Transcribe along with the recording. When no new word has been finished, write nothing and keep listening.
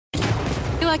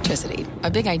Electricity,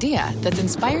 a big idea that's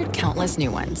inspired countless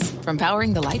new ones. From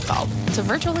powering the light bulb to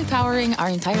virtually powering our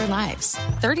entire lives.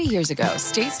 30 years ago,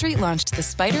 State Street launched the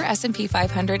Spider S&P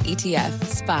 500 ETF,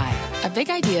 SPY. A big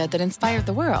idea that inspired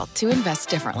the world to invest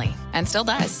differently. And still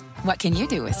does. What can you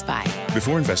do with SPY?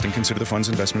 Before investing, consider the fund's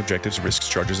investment objectives, risks,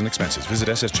 charges, and expenses. Visit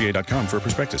ssga.com for a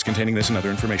prospectus containing this and other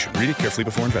information. Read it carefully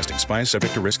before investing. SPY is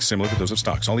subject to risks similar to those of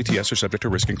stocks. All ETFs are subject to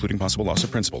risk, including possible loss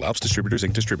of principal. Alps Distributors,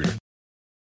 Inc. Distributor.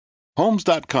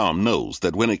 Homes.com knows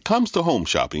that when it comes to home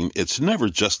shopping, it's never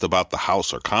just about the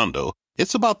house or condo.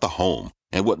 It's about the home.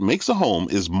 And what makes a home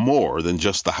is more than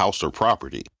just the house or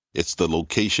property. It's the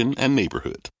location and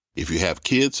neighborhood. If you have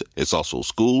kids, it's also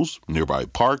schools, nearby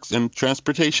parks, and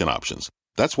transportation options.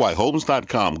 That's why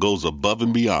Homes.com goes above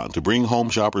and beyond to bring home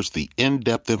shoppers the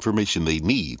in-depth information they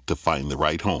need to find the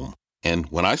right home. And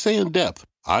when I say in-depth,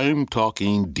 I'm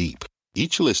talking deep.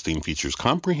 Each listing features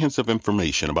comprehensive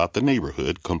information about the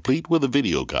neighborhood, complete with a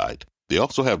video guide. They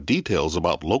also have details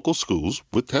about local schools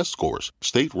with test scores,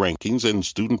 state rankings, and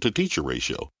student-to-teacher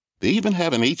ratio. They even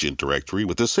have an agent directory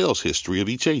with the sales history of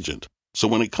each agent. So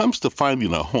when it comes to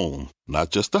finding a home, not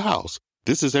just a house,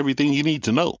 this is everything you need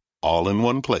to know, all in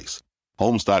one place.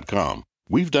 Homes.com.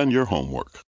 We've done your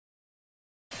homework.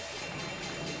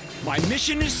 My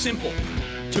mission is simple,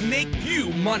 to make you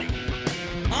money.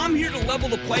 I'm here to level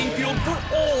the playing field for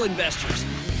all investors.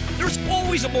 There's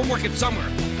always a bull market somewhere,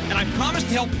 and I promise to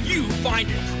help you find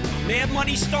it. Mad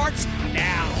Money starts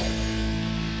now.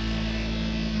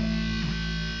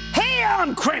 Hey,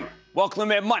 I'm Cramer. Welcome to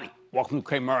Mad Money. Welcome to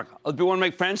Cramer America. If you want to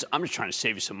make friends, I'm just trying to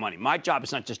save you some money. My job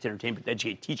is not just to entertain, but to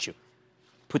educate, teach you.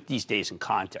 Put these days in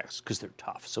context, because they're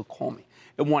tough. So call me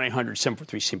at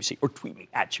 1-800-743-CNBC or tweet me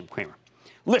at Jim Cramer.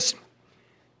 Listen,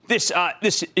 this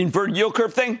inverted yield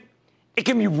curve thing, it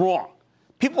can be wrong.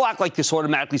 People act like this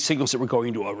automatically signals that we're going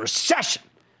into a recession,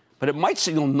 but it might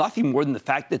signal nothing more than the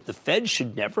fact that the Fed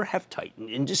should never have tightened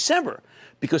in December,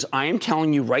 because I am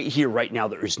telling you right here, right now,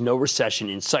 there is no recession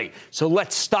in sight. So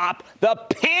let's stop the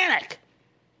panic.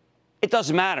 It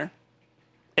doesn't matter,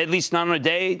 at least not on a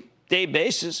day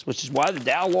basis, which is why the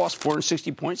Dow lost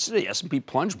 460 points today. S&P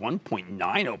plunged 1.90%.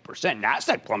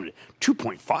 NASDAQ plummeted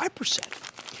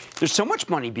 2.5%. There's so much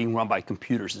money being run by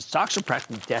computers that stocks are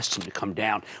practically destined to come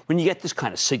down when you get this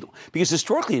kind of signal. Because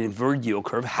historically, an inverted yield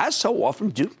curve has so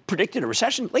often predicted a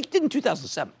recession like it did in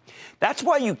 2007. That's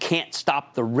why you can't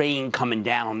stop the rain coming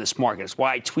down on this market. That's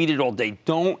why I tweeted all day,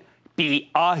 don't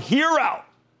be a hero.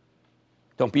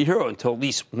 Don't be a hero until at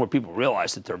least more people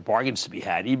realize that there are bargains to be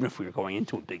had, even if we are going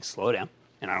into a big slowdown.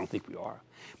 And I don't think we are.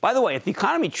 By the way, if the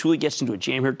economy truly gets into a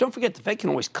jam here, don't forget the Fed can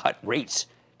always cut rates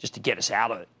just to get us out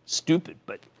of it. Stupid,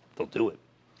 but they'll do it.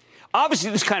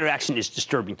 Obviously, this kind of action is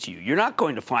disturbing to you. You're not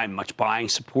going to find much buying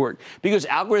support because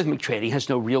algorithmic trading has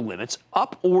no real limits,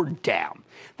 up or down.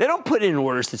 They don't put in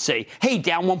orders that say, hey,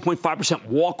 down 1.5%,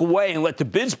 walk away and let the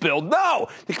bids build. No,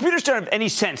 the computers don't have any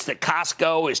sense that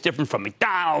Costco is different from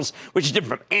McDonald's, which is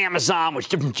different from Amazon, which is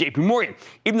different from JP Morgan,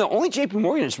 even though only JP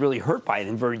Morgan is really hurt by an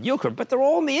inverted yield curve, but they're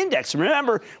all in the index. And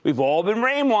remember, we've all been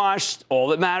brainwashed. All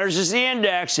that matters is the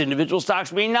index. Individual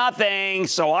stocks mean nothing.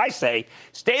 So I say,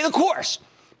 stay the course.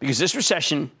 Because this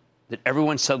recession that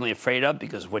everyone's suddenly afraid of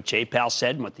because of what Jay Powell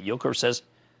said and what the yield curve says,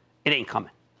 it ain't coming.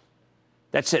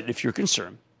 That said, if you're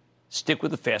concerned, stick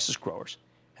with the fastest growers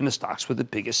and the stocks with the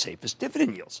biggest, safest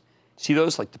dividend yields. See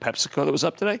those like the PepsiCo that was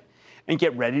up today? And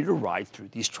get ready to ride through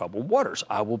these troubled waters.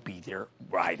 I will be there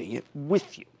riding it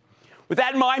with you. With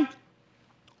that in mind,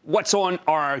 what's on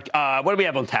our, what do we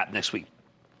have on tap next week?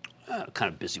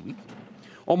 Kind of busy week.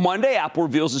 On Monday, Apple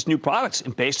reveals its new products,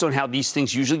 and based on how these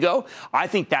things usually go, I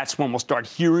think that's when we'll start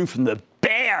hearing from the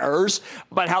bears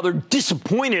about how they're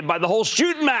disappointed by the whole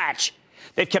shooting match.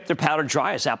 They've kept their powder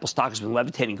dry as Apple stock has been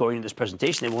levitating going into this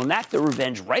presentation. They will enact their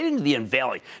revenge right into the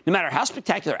unveiling, no matter how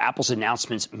spectacular Apple's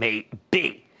announcements may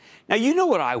be. Now, you know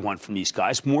what I want from these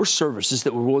guys, more services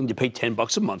that we're willing to pay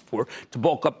 $10 a month for to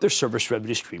bulk up their service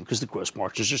revenue stream because the gross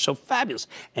margins are so fabulous.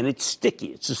 And it's sticky.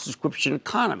 It's a subscription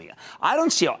economy. I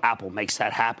don't see how Apple makes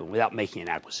that happen without making an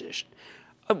acquisition.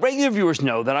 Regular viewers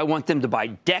know that I want them to buy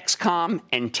Dexcom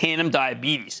and Tandem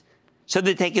Diabetes so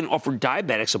that they can offer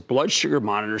diabetics a blood sugar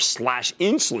monitor /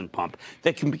 insulin pump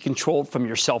that can be controlled from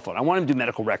your cell phone. I want them to do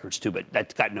medical records, too, but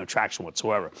that's got no traction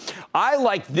whatsoever. I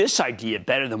like this idea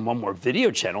better than one more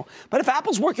video channel, but if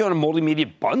Apple's working on a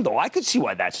multimedia bundle, I could see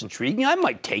why that's intriguing. I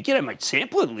might take it. I might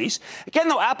sample it at least. Again,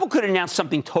 though, Apple could announce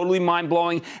something totally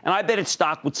mind-blowing, and I bet its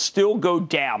stock would still go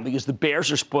down because the bears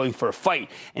are spoiling for a fight.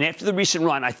 And after the recent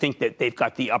run, I think that they've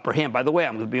got the upper hand. By the way,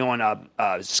 I'm going to be on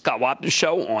Scott Wapner's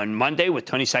show on Monday with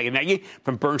Tony Saganagi. Murphy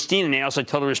from Bernstein, and analyst I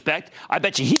totally respect. I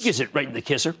bet you he gives it right in the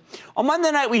kisser. On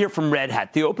Monday night, we hear from Red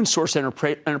Hat, the open source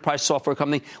enterprise software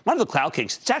company, one of the cloud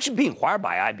kings. It's actually being acquired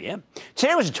by IBM.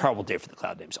 Today was a terrible day for the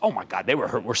cloud names. Oh, my God, they were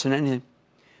hurt worse than anything.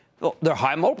 Well, they're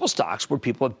high multiple stocks where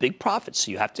people have big profits, so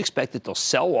you have to expect that they'll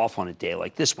sell off on a day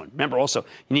like this one. Remember, also,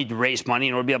 you need to raise money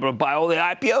in order to be able to buy all the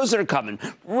IPOs that are coming.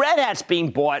 Red Hat's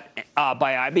being bought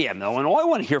by IBM, though, and all I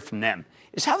want to hear from them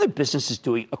is how their business is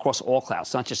doing across all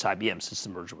clouds, not just IBM, since the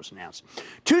merger was announced.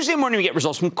 Tuesday morning, we get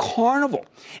results from Carnival,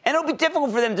 and it'll be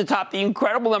difficult for them to top the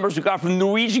incredible numbers we got from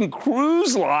Norwegian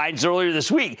Cruise Lines earlier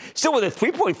this week, still with a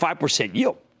 3.5%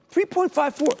 yield.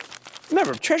 3.54.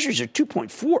 Remember, treasuries are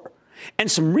 2.4.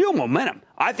 And some real momentum.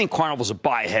 I think Carnival's a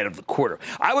buy ahead of the quarter.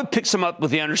 I would pick some up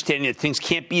with the understanding that things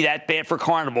can't be that bad for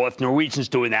Carnival if Norwegian's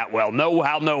doing that well. No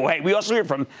how, no way. We also hear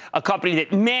from a company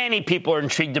that many people are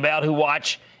intrigued about who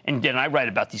watch, and I write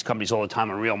about these companies all the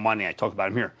time on Real Money. I talk about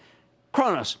them here.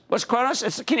 Kronos. What's Kronos?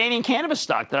 It's a Canadian cannabis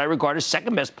stock that I regard as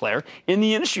second best player in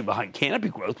the industry behind Canopy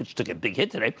Growth, which took a big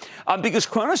hit today, because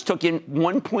Kronos took in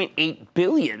 $1.8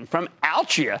 billion from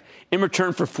Altria in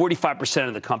return for 45%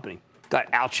 of the company. Got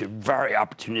Altria, very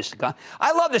opportunistic.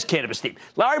 I love this cannabis theme.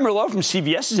 Larry Merlot from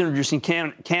CVS is introducing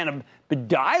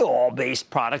cannabidiol-based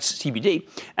products, CBD,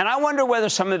 and I wonder whether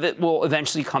some of it will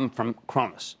eventually come from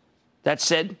Kronos. That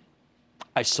said,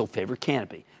 I still favor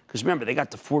Canopy, because remember, they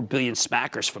got the $4 billion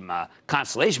smackers from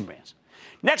Constellation Brands.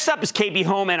 Next up is KB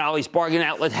Home and Ollie's Bargain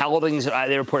Outlet Holdings.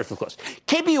 They reported for the close.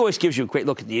 KB always gives you a great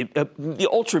look at the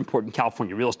ultra-important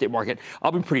California real estate market.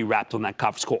 I'll be pretty wrapped on that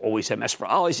conference call, always MS. For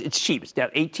Ollie's, it's cheap. It's down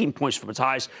 18 points from its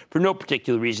highs for no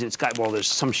particular reason. It's got, well, there's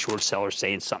some short seller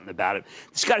saying something about it.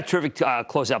 It's got a terrific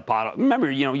closeout bottom.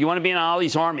 Remember, you want to be in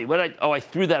Ollie's army. I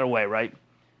threw that away, right?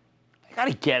 I got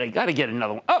to get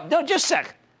another one. Oh, no, just a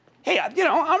sec. Hey,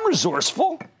 I'm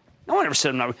resourceful. No one ever said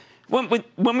I'm not.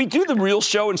 When we do the real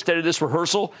show instead of this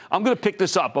rehearsal, I'm going to pick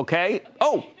this up, okay?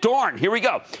 Oh, darn, here we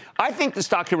go. I think the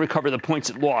stock can recover the points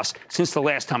it lost since the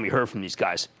last time we heard from these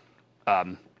guys.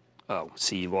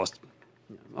 You lost.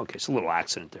 Okay, it's a little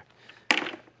accident there.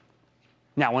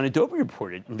 Now, when Adobe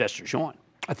reported, investors yawned.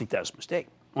 I think that was a mistake.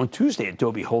 On Tuesday,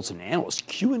 Adobe holds an analyst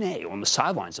Q&A on the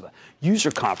sidelines of a user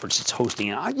conference it's hosting.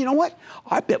 And you know what?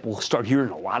 I bet we'll start hearing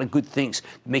a lot of good things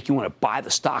that make you want to buy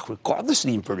the stock regardless of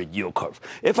the inverted yield curve.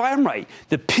 If I am right,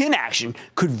 the pin action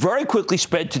could very quickly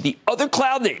spread to the other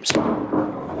cloud names,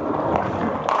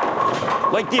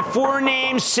 like the foreign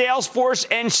names Salesforce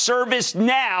and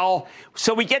ServiceNow.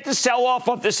 So we get to sell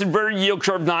off this inverted yield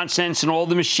curve nonsense and all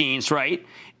the machines, right?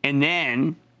 And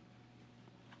then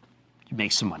you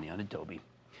make some money on Adobe.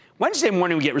 Wednesday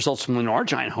morning, we get results from Lennar,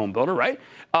 giant home builder, right?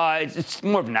 It's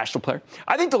more of a national player.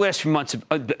 I think the last few months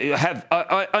have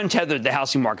untethered the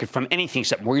housing market from anything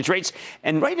except mortgage rates.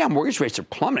 And right now, mortgage rates are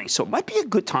plummeting. So it might be a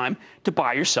good time to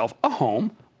buy yourself a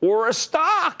home or a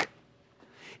stock.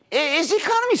 Is the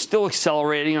economy still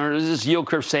accelerating, or is this yield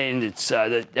curve saying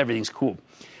that everything's cool?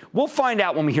 We'll find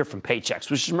out when we hear from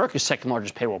Paychex, which is America's second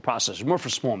largest payroll processor, more for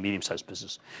small and medium-sized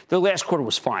business. Their last quarter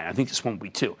was fine. I think this one will be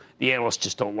too. The analysts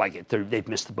just don't like it. They've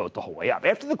missed the boat the whole way up.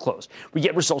 After the close, we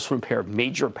get results from a pair of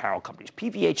major apparel companies,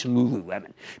 PVH and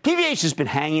Lululemon. PVH has been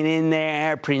hanging in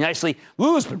there pretty nicely.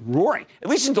 Lulu's been roaring, at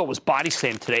least until it was body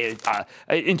slammed today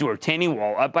into a retaining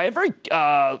wall by a very,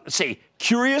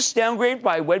 curious downgrade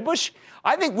by Wedbush.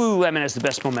 I think Lululemon has the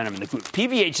best momentum in the group.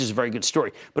 PVH is a very good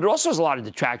story, but it also has a lot of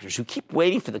detractors who keep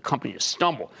waiting for the company to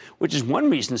stumble, which is one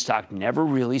reason the stock never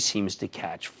really seems to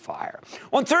catch fire.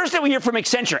 On Thursday, we hear from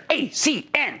Accenture,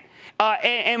 ACN.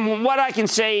 And what I can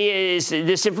say is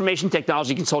this information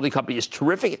technology consulting company is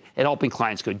terrific at helping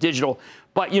clients go digital.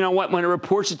 But you know what? When it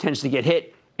reports, it tends to get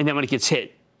hit. And then when it gets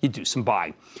hit, you do some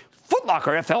buying. Foot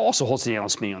Locker FL also holds an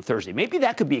analyst meeting on Thursday. Maybe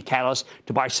that could be a catalyst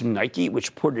to buy some Nike, which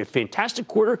reported a fantastic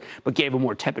quarter, but gave a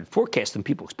more tepid forecast than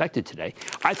people expected today.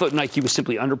 I thought Nike was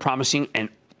simply underpromising and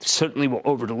certainly will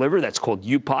overdeliver. That's called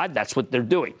UPOD. That's what they're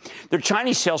doing. Their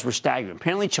Chinese sales were staggering.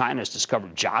 Apparently, China has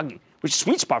discovered jogging, which is a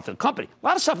sweet spot for the company. A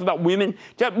lot of stuff about women.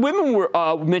 Women were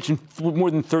mentioned more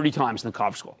than 30 times in the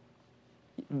conference call.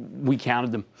 We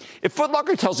counted them. If Foot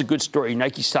Locker tells a good story,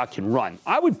 Nike stock can run.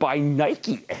 I would buy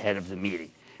Nike ahead of the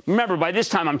meeting. Remember, by this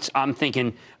time, I'm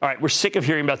thinking, all right, we're sick of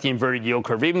hearing about the inverted yield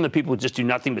curve. Even the people who just do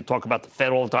nothing but talk about the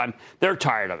Fed all the time, they're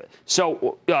tired of it.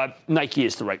 So Nike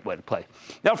is the right way to play.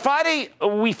 Now, Friday,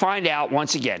 we find out,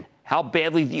 once again, how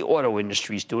badly the auto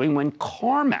industry is doing when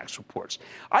CarMax reports.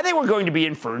 I think we're going to be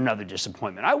in for another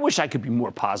disappointment. I wish I could be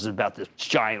more positive about this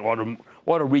giant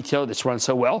auto retailer that's run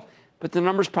so well, but the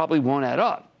numbers probably won't add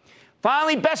up.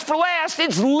 Finally, best for last,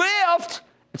 it's Lyft.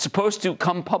 It's supposed to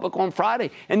come public on Friday,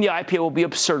 and the IPO will be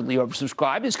absurdly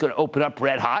oversubscribed. It's going to open up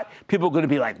red hot. People are going to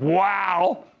be like,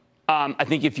 wow. I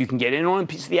think if you can get in on a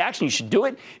piece of the action, you should do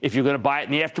it. If you're going to buy it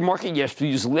in the aftermarket, you have to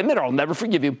use a limit or I'll never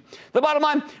forgive you. The bottom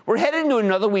line, we're headed into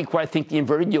another week where I think the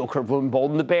inverted yield curve will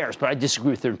embolden the bears, but I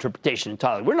disagree with their interpretation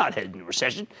entirely. We're not headed into a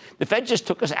recession. The Fed just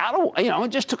took us out of, it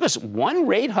just took us one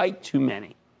rate hike too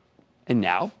many. And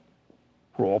now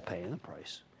we're all paying the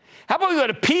price. How about we go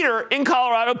to Peter in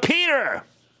Colorado? Peter.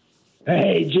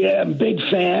 Hey, Jim, big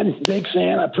fan.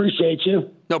 I appreciate you.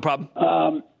 No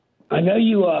problem. I know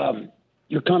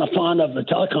you're kind of fond of the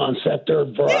telecom sector,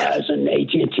 Verizon,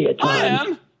 AT&T at times. I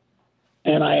am.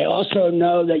 And I also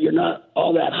know that you're not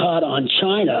all that hot on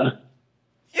China.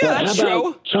 Yeah, that's how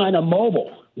about China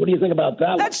Mobile? What do you think about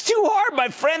that? That's too hard, my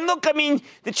friend. Look, I mean,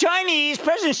 the Chinese,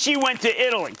 President Xi went to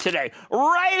Italy today,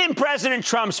 right in President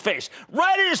Trump's face,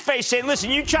 right in his face, saying,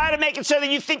 listen, you try to make it so that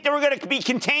you think that we're going to be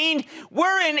contained.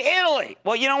 We're in Italy.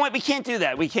 Well, you know what? We can't do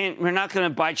that. We're not going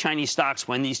to buy Chinese stocks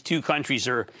when these two countries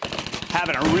are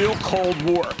having a real Cold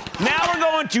War. Now we're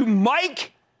going to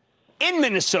Mike in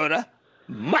Minnesota.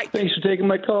 Mike. Thanks for taking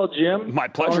my call, Jim. My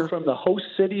pleasure. I'm from the host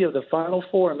city of the Final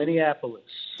Four, Minneapolis.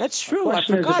 That's true. I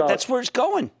forgot. That's where it's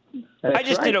going. I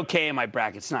just did okay in my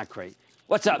brackets. Not great.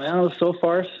 What's up? Well, so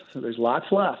far, there's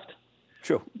lots left.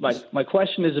 True. My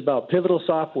question is about Pivotal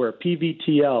Software,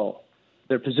 PVTL.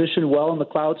 They're positioned well in the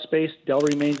cloud space. Dell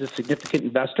remains a significant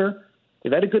investor.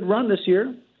 They've had a good run this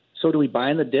year. So do we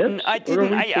buy in the dips? I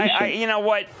didn't. You know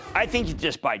what? I think you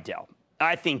just buy Dell.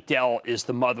 I think Dell is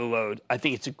the motherlode. I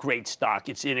think it's a great stock.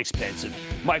 It's inexpensive.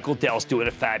 Michael Dell's doing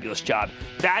a fabulous job.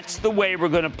 That's the way we're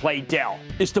going to play Dell,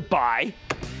 is to buy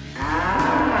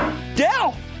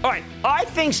Dell. All right, I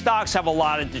think stocks have a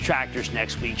lot of detractors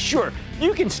next week. Sure,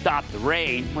 you can stop the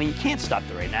rain. Well, you can't stop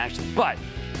the rain, actually. But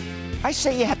I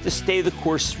say you have to stay the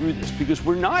course through this because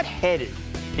we're not headed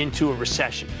into a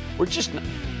recession. We're just not.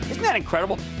 Isn't that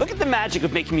incredible? Look at the magic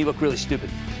of making me look really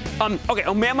stupid. Okay,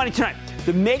 on Mad Money tonight.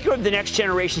 The maker of the next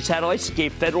generation satellites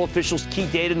gave federal officials key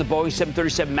data in the Boeing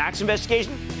 737 MAX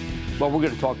investigation. Well, we're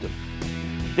going to talk to them.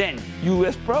 Then,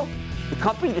 Ulift Pro, the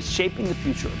company that's shaping the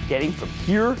future of getting from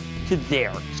here to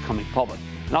there, is coming public.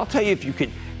 And I'll tell you if you could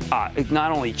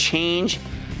not only change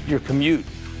your commute,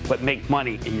 but make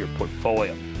money in your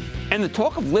portfolio. And the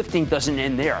talk of lifting doesn't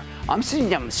end there. I'm sitting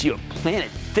down with the CEO of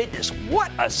Planet Fitness.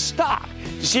 What a stock!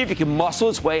 To see if it can muscle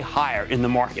its way higher in the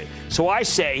market. So I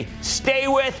say, stay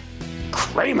with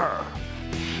Cramer.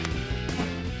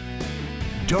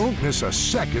 Don't miss a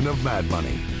second of Mad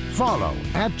Money. Follow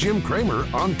 @Jim Cramer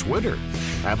on Twitter.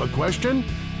 Have a question?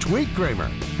 Tweet Cramer.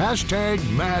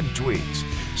 #MadTweets.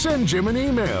 Send Jim an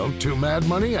email to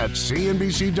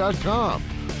madmoney@cnbc.com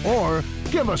or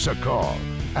give us a call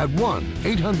at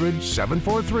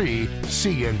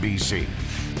 1-800-743-CNBC.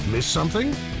 Miss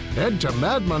something? Head to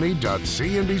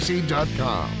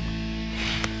madmoney.cnbc.com.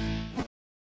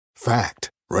 Fact.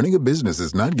 Running a business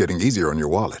is not getting easier on your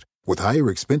wallet. With higher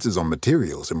expenses on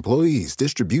materials, employees,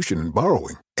 distribution, and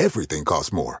borrowing, everything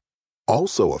costs more.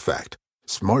 Also a fact.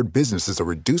 Smart businesses are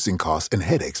reducing costs and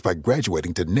headaches by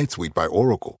graduating to NetSuite by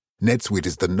Oracle. NetSuite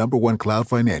is the #1 cloud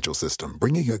financial system,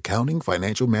 bringing accounting,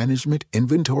 financial management,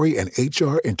 inventory, and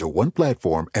HR into one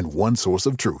platform and one source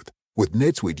of truth. With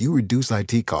NetSuite, you reduce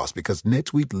IT costs because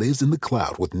NetSuite lives in the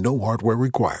cloud with no hardware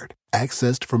required.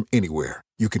 Accessed from anywhere,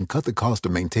 you can cut the cost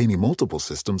of maintaining multiple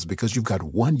systems because you've got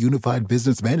one unified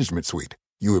business management suite.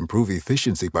 You improve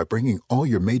efficiency by bringing all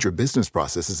your major business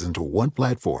processes into one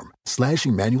platform,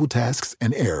 slashing manual tasks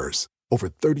and errors. Over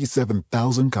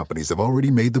 37,000 companies have already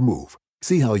made the move.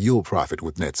 See how you'll profit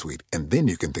with NetSuite, and then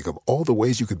you can think of all the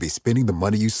ways you could be spending the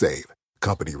money you save.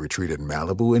 Company retreat in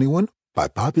Malibu, anyone? By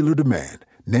popular demand,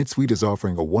 NetSuite is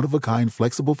offering a one-of-a-kind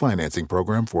flexible financing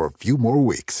program for a few more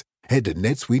weeks. Head to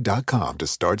netsuite.com to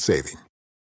start saving.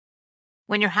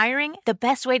 When you're hiring, the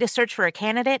best way to search for a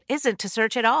candidate isn't to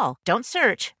search at all. Don't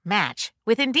search, match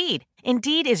with Indeed.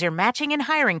 Indeed is your matching and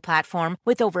hiring platform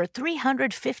with over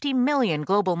 350 million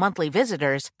global monthly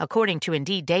visitors, according to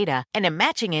Indeed data, and a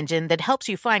matching engine that helps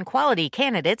you find quality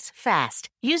candidates fast.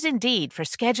 Use Indeed for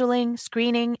scheduling,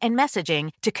 screening, and messaging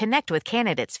to connect with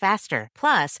candidates faster.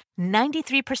 Plus,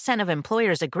 93% of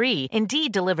employers agree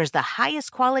Indeed delivers the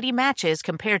highest quality matches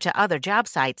compared to other job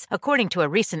sites, according to a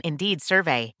recent Indeed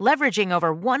survey. Leveraging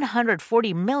over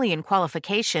 140 million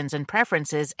qualifications and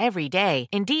preferences every day,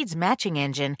 Indeed's matching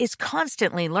engine is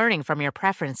constantly learning from your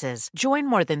preferences. Join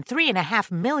more than 3.5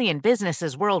 million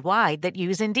businesses worldwide that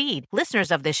use Indeed.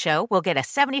 Listeners of this show will get a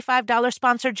 $75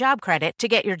 sponsored job credit to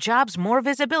get your jobs more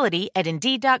visibility at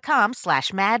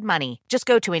Indeed.com/madmoney. Just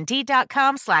go to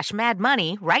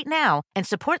Indeed.com/madmoney right now and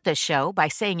support this show by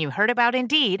saying you heard about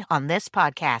Indeed on this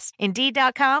podcast.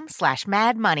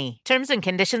 Indeed.com/madmoney. Terms and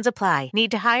conditions apply.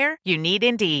 Need to hire? You need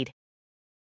Indeed.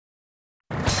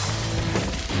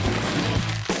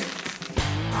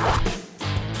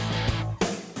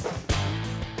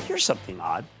 here's something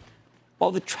odd.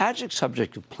 While the tragic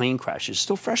subject of plane crashes is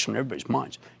still fresh on everybody's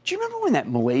minds, do you remember when that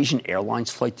Malaysian Airlines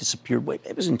flight disappeared? Wait,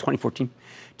 it was in 2014.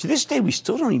 To this day, we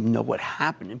still don't even know what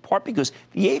happened, in part because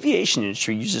the aviation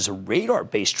industry uses a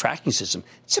radar-based tracking system.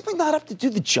 It's simply not up to do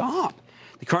the job.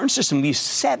 The current system leaves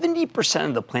 70%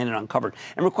 of the planet uncovered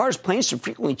and requires planes to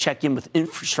frequently check in with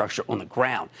infrastructure on the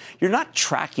ground. You're not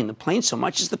tracking the plane so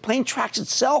much as the plane tracks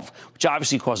itself, which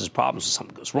obviously causes problems if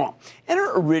something goes wrong.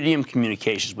 Enter Iridium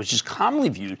Communications, which is commonly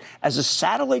viewed as a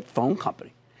satellite phone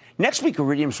company. Next week,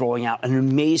 Iridium's rolling out an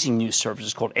amazing new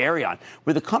service called Aireon,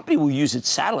 where the company will use its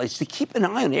satellites to keep an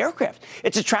eye on aircraft.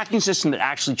 It's a tracking system that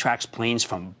actually tracks planes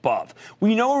from above.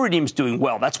 We know Iridium's doing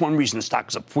well. That's one reason the stock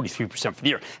is up 43% for the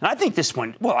year. And I think this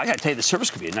one, well, I got to tell you, the service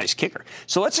could be a nice kicker.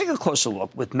 So let's take a closer look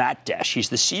with Matt Desch. He's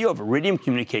the CEO of Iridium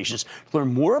Communications to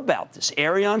learn more about this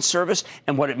Aireon service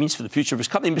and what it means for the future of his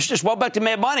company. Mr. Desch, welcome back to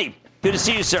Mad Money. Good to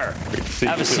see you, sir. Good to see you.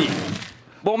 Have a seat.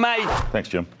 Well, Matt. Thanks,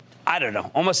 Jim. I don't know,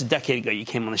 almost a decade ago, you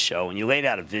came on the show and you laid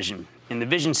out a vision, and the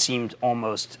vision seemed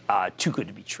almost too good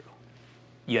to be true.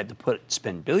 You had to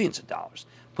spend billions of dollars,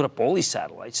 put up all these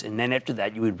satellites, and then after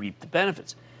that, you would reap the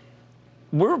benefits.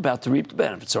 We're about to reap the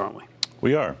benefits, aren't we?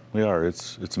 We are.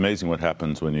 It's amazing what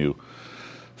happens when you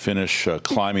finish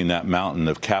climbing that mountain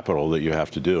of capital that you have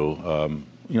to do.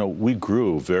 We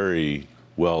grew very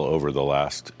well over the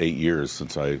last 8 years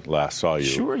since I last saw you.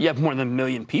 Sure, you have more than 1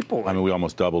 million people. I mean, we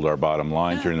almost doubled our bottom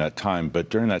line during that time, but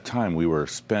during that time, we were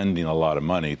spending a lot of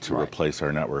money to replace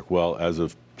our network. Well, as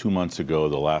of 2 months ago,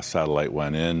 the last satellite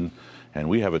went in, and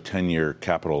we have a 10-year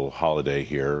capital holiday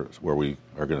here where we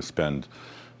are going to spend,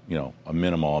 a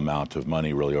minimal amount of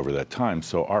money really over that time.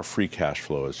 So our free cash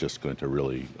flow is just going to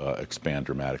really expand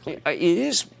dramatically. It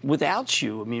is, without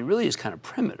you, I mean, it really is kind of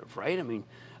primitive, right? I mean,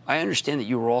 I understand that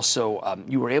you were also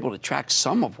you were able to track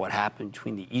some of what happened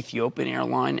between the Ethiopian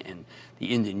airline and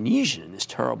the Indonesian in this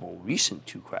terrible recent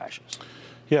 2 crashes.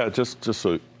 Yeah, just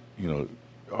so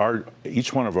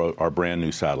each one of our brand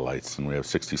new satellites, and we have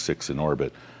 66 in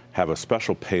orbit, have a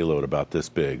special payload about this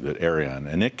big, that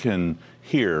Aireon, and it can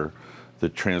hear the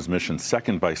transmission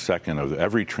second by second of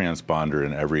every transponder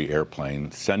in every airplane,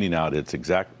 sending out its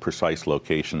exact precise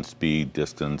location, speed,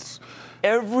 distance.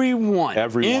 Everyone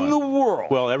in the world.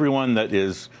 Well, everyone that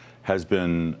has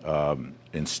been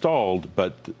installed,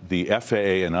 but the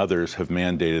FAA and others have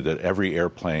mandated that every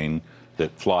airplane that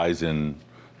flies in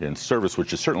service,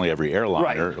 which is certainly every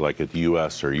airliner, like at the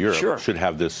U.S. or Europe, should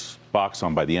have this box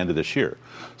on by the end of this year.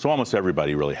 So almost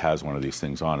everybody really has one of these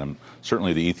things on them.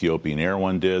 Certainly the Ethiopian Air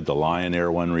one did, the Lion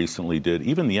Air one recently did,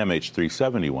 even the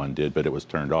MH370 one did, but it was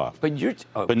turned off.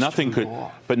 But nothing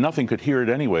could hear it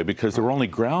anyway because there were only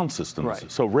ground systems.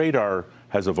 Right. So radar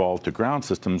has evolved to ground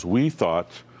systems. We thought,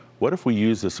 what if we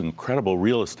use this incredible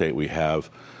real estate we have,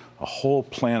 a whole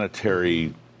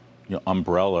planetary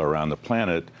umbrella around the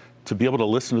planet, to be able to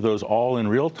listen to those all in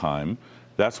real time?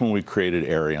 That's when we created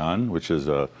Aireon, which is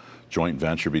a joint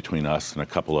venture between us and a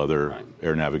couple other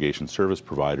air navigation service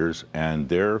providers, and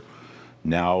they're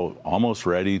now almost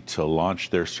ready to launch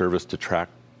their service to track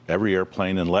every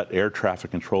airplane and let air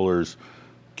traffic controllers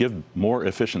give more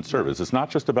efficient service. It's not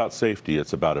just about safety,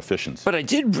 it's about efficiency. But I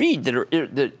did read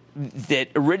that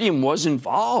Iridium was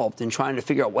involved in trying to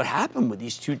figure out what happened with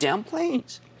these 2 down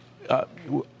planes.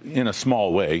 In a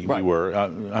small way, we were.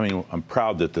 I'm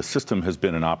proud that the system has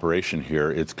been in operation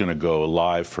here. It's going to go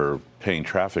live for paying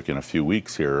traffic in a few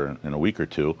weeks here, in a week or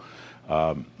two.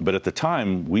 But at the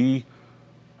time, we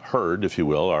heard, if you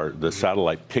will, the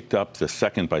satellite picked up the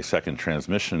second-by-second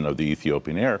transmission of the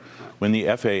Ethiopian Air. When the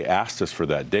FAA asked us for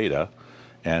that data,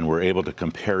 and we're able to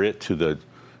compare it to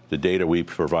the data we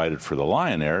provided for the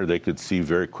Lion Air, they could see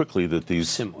very quickly that these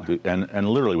similar. And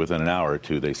literally within an hour or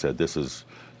two, they said this is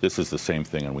the same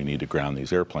thing, and we need to ground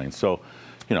these airplanes. So,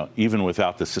 even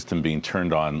without the system being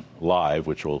turned on live,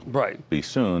 which will be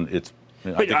soon, it's.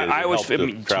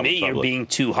 To me, you're being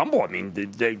too humble. I mean,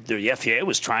 the FAA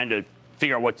was trying to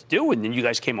figure out what to do, and then you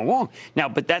guys came along. Now,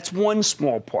 but that's one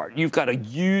small part. You've got a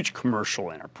huge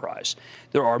commercial enterprise.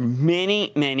 There are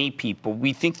many, many people.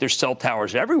 We think there's cell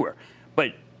towers everywhere,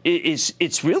 but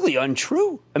it's really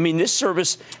untrue. I mean, this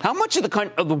service, how much of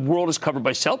the world is covered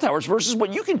by cell towers versus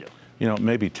what you can do?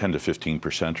 Maybe 10 to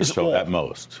 15% or so at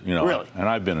most. Really? And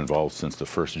I've been involved since the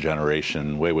first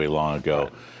generation, way, way long ago.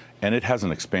 Right. And it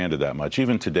hasn't expanded that much.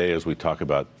 Even today, as we talk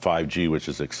about 5G, which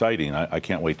is exciting, I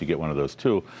can't wait to get one of those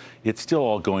too. It's still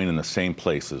all going in the same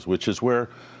places, which is where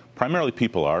primarily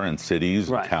people are, in cities,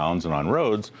 and towns, and on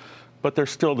roads. But they're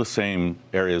still the same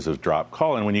areas of drop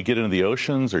call. And when you get into the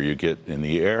oceans, or you get in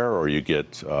the air, or you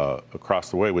get across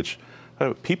the way, which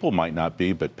people might not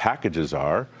be, but packages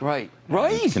are. Right.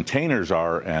 Containers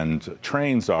are, and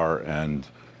trains are, and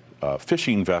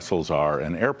fishing vessels are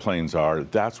and airplanes are,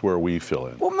 that's where we fill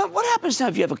in. Well, what happens now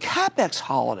if you have a CapEx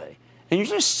holiday and you're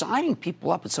just signing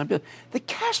people up? The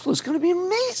cash flow is going to be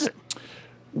amazing.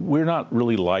 We're not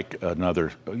really like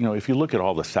another, if you look at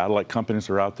all the satellite companies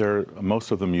that are out there,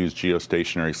 most of them use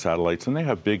geostationary satellites, and they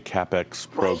have big CapEx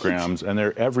programs, and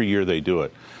every year they do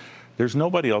it. There's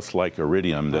nobody else like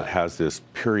Iridium that has this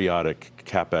periodic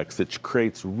CapEx that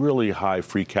creates really high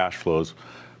free cash flows.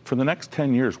 For the next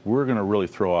 10 years, we're going to really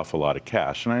throw off a lot of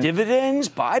cash. Dividends,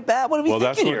 buyback, what are we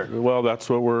thinking here? Well, that's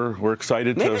what we're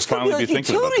excited Maybe to finally be thinking about. Maybe it's going to be like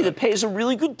a utility that pays a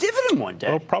really good dividend one day.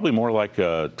 Well, probably more like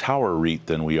a tower REIT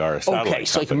than we are a satellite company. Okay,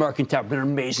 so like American Tower, but an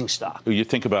amazing stock. You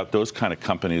think about those kind of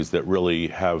companies that really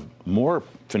have more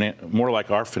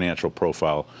like our financial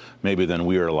profile maybe than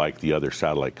we are like the other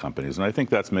satellite companies. And I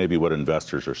think that's maybe what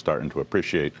investors are starting to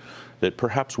appreciate, that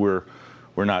perhaps we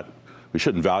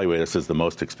shouldn't evaluate us as the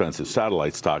most expensive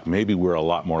satellite stock. Maybe we're a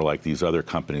lot more like these other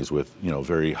companies with,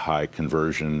 very high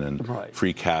conversion and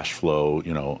free cash flow,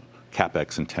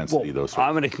 CapEx intensity, those sorts of things.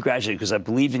 I'm going to congratulate you because I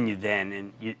believe in you then,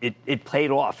 and it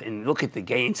played off. And look at the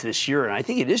gains this year, and I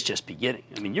think it is just beginning.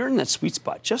 I mean, you're in that sweet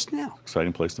spot just now.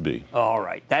 Exciting place to be. All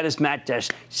right. That is Matt Desch,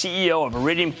 CEO of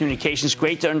Iridium Communications.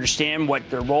 Great to understand what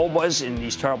their role was in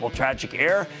these terrible, tragic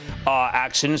air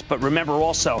accidents. But remember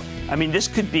also, this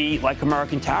could be like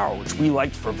American Tower, which we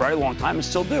liked for a very long time and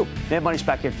still do. Mad Money's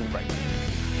back after the break.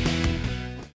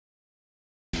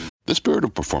 The spirit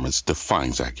of performance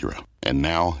defines Acura, and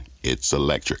now it's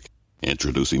electric.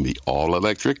 Introducing the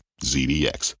all-electric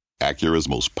ZDX, Acura's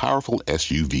most powerful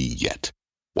SUV yet.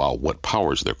 While what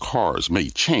powers their cars may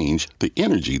change, the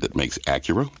energy that makes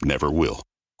Acura never will.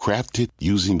 Crafted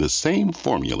using the same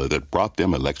formula that brought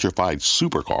them electrified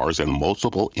supercars and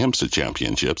multiple IMSA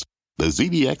championships, the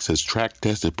ZDX has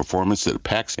track-tested performance that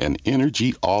packs an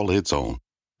energy all its own.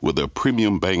 With a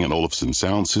premium Bang & Olufsen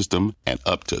sound system and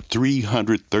up to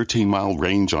 313-mile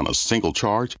range on a single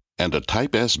charge, and a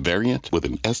Type S variant with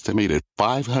an estimated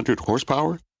 500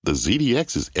 horsepower, the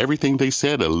ZDX is everything they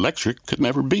said electric could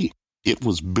never be. It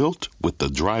was built with the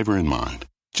driver in mind,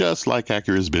 just like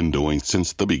Acura's been doing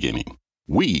since the beginning.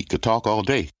 We could talk all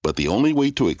day, but the only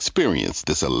way to experience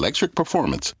this electric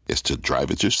performance is to drive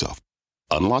it yourself.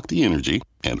 Unlock the energy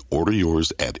and order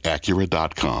yours at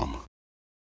Acura.com.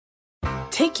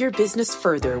 Take your business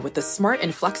further with the smart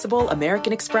and flexible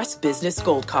American Express Business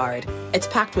Gold Card. It's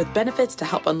packed with benefits to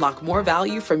help unlock more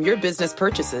value from your business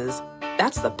purchases.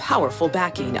 That's the powerful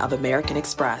backing of American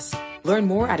Express. Learn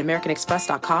more at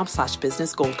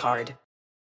americanexpress.com/businessgoldcard.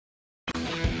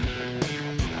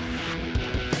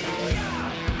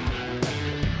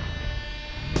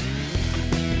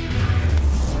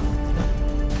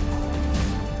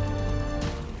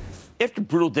 After a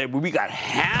brutal day where we got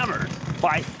hammered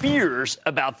by fears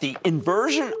about the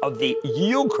inversion of the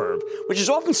yield curve, which is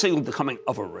often signaled the coming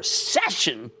of a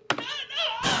recession,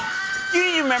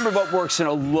 you remember what works in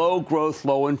a low-growth,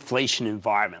 low-inflation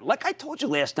environment. Like I told you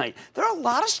last night, there are a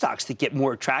lot of stocks that get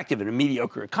more attractive in a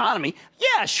mediocre economy.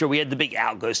 Yeah, sure, we had the big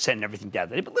algos sending everything down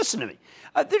today, but listen to me.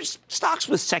 There's stocks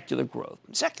with secular growth.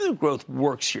 Secular growth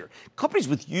works here. Companies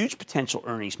with huge potential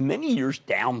earnings many years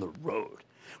down the road.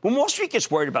 When Wall Street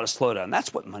gets worried about a slowdown,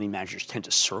 that's what money managers tend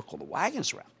to circle the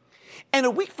wagons around. And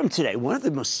a week from today, one of the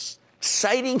most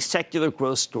exciting secular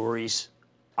growth stories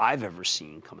I've ever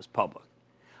seen comes public.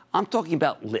 I'm talking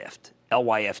about Lyft,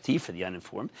 L-Y-F-T for the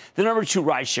uninformed, the number 2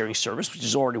 ride-sharing service, which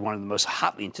is already one of the most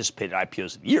hotly anticipated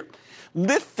IPOs of the year.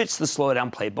 Lyft fits the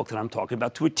slowdown playbook that I'm talking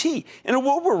about to a T. In a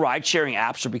world where ride-sharing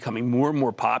apps are becoming more and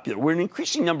more popular, where an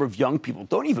increasing number of young people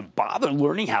don't even bother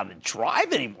learning how to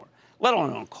drive anymore, let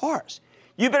alone own cars,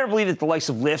 you better believe that the likes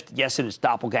of Lyft, yes, and its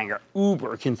doppelganger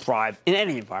Uber, can thrive in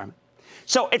any environment.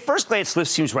 So at first glance, Lyft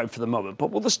seems right for the moment,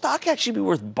 but will the stock actually be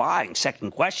worth buying?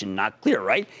 Second question, not clear,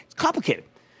 right? It's complicated.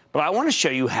 But I want to show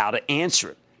you how to answer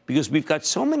it, because we've got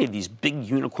so many of these big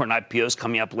unicorn IPOs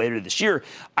coming up later this year.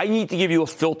 I need to give you a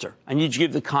filter. I need to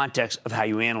give the context of how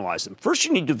you analyze them. First,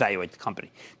 you need to evaluate the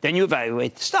company. Then you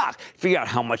evaluate the stock. Figure out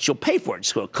how much you'll pay for it.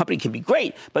 So a company can be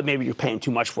great, but maybe you're paying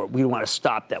too much for it. We don't want to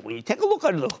stop that. When you take a look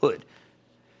under the hood,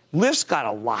 Lyft's got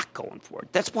a lot going for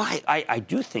it. That's why I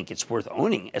do think it's worth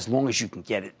owning as long as you can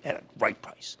get it at a right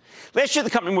price. Last year, the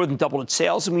company more than doubled its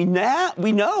sales, and we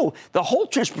know the whole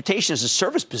transportation as a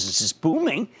service business is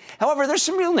booming. However, there's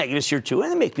some real negatives here, too,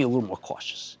 and they make me a little more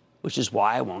cautious, which is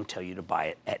why I won't tell you to buy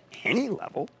it at any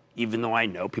level, even though I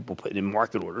know people put in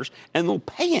market orders, and they'll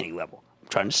pay any level.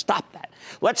 Trying to stop that.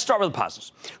 Let's start with the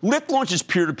positives. Lyft launched its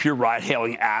peer-to-peer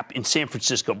ride-hailing app in San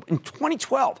Francisco in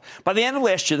 2012. By the end of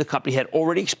last year, the company had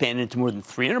already expanded into more than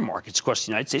 300 markets across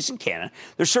the United States and Canada.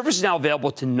 Their service is now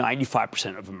available to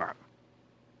 95% of America.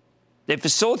 They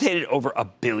facilitated over 1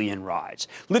 billion rides.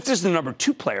 Lyft is the number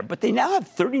 2 player, but they now have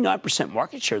 39%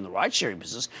 market share in the ride-sharing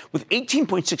business with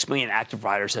 18.6 million active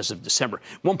riders as of December,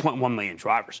 1.1 million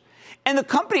drivers. And the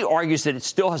company argues that it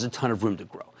still has a ton of room to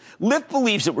grow. Lyft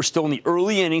believes that we're still in the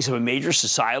early innings of a major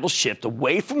societal shift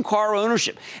away from car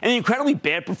ownership. And the incredibly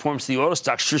bad performance of the auto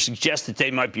stock sure suggests that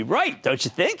they might be right, don't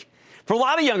you think? For a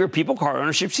lot of younger people, car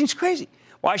ownership seems crazy.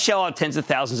 Why shell out tens of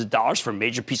thousands of dollars for a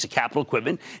major piece of capital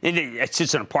equipment and it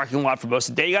sits in a parking lot for most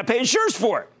of the day? You got to pay insurance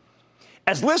for it.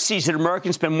 As Lyft sees it,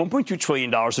 Americans spend $1.2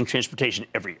 trillion on transportation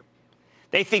every year.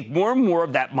 They think more and more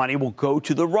of that money will go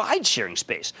to the ride-sharing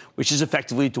space, which is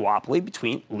effectively a duopoly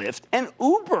between Lyft and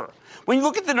Uber. When you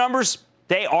look at the numbers,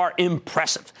 they are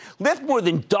impressive. Lyft more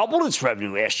than doubled its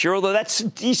revenue last year, although that's a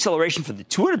deceleration from the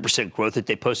 200% growth that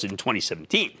they posted in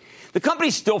 2017. The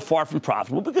company's still far from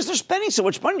profitable because they're spending so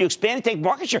much money to expand and take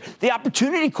market share, the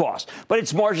opportunity cost. But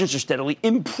its margins are steadily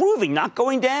improving, not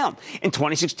going down. In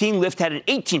 2016, Lyft had an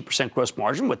 18% gross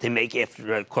margin, what they make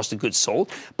after cost of goods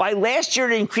sold. By last year,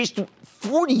 it increased to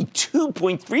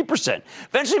 42.3%.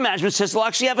 Eventually, management says they'll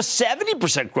actually have a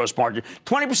 70% gross margin,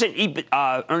 20%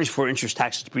 earnings before interest,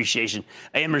 taxes, depreciation,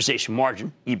 amortization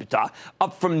margin, EBITDA,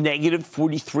 up from negative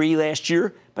 43 last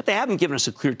year. But they haven't given us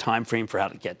a clear time frame for how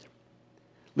to get there.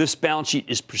 Lyft's balance sheet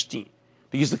is pristine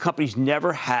because the company's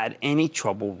never had any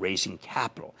trouble raising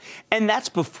capital. And that's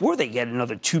before they get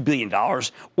another $2 billion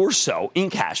or so in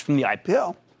cash from the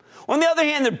IPO. On the other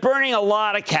hand, they're burning a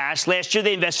lot of cash. Last year,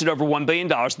 they invested over $1 billion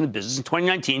in the business. In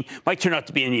 2019, might turn out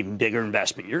to be an even bigger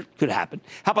investment year. Could happen.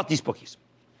 How about these bookies?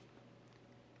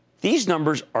 These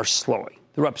numbers are slowing.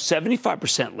 They're up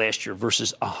 75% last year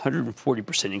versus a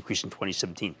 140% increase in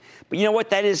 2017. But you know what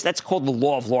that is? That's called the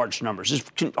law of large numbers. It's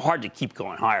hard to keep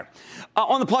going higher.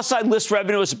 On the plus side, Lyft's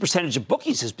revenue as a percentage of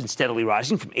bookings has been steadily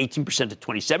rising from 18% to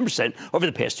 27% over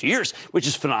the past 2 years, which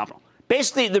is phenomenal.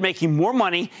 Basically, they're making more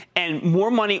money and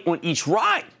more money on each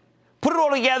ride. Put it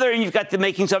all together, and you've got the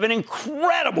makings of an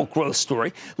incredible growth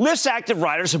story. Lyft's active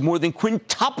riders have more than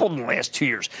quintupled in the last 2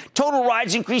 years. Total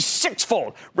rides increased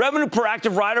sixfold. Revenue per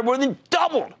active rider more than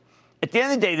doubled. At the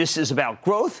end of the day, this is about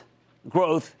growth,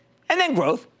 growth, and then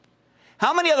growth.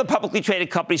 How many other publicly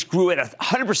traded companies grew at a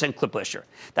 100% clip last year?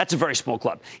 That's a very small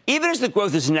club. Even as the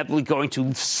growth is inevitably going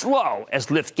to slow as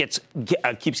Lyft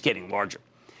keeps getting larger.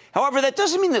 However, that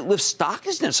doesn't mean that Lyft's stock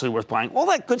is necessarily worth buying. All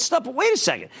that good stuff, but wait a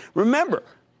second. Remember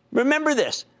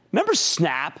this. Remember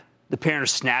Snap, the parent of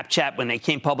Snapchat, when they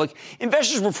came public?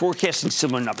 Investors were forecasting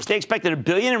similar numbers. They expected $1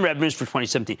 billion in revenues for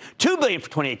 2017, $2 billion for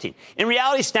 2018. In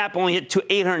reality, Snap only hit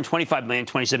 $825 million in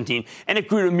 2017, and it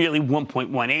grew to merely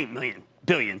 $1.18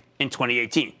 billion in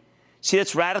 2018. See,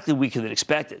 that's radically weaker than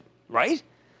expected, right?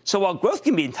 So while growth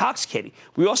can be intoxicating,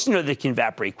 we also know that it can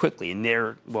evaporate quickly, and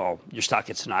your stock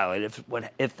gets annihilated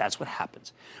if that's what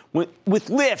happens. With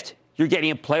Lyft, you're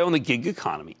getting a play on the gig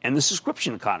economy and the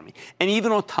subscription economy and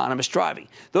even autonomous driving.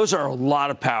 Those are a lot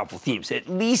of powerful themes. At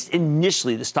least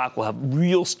initially, the stock will have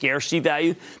real scarcity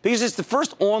value because it's the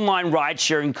first online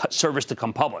ride-sharing service to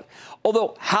come public.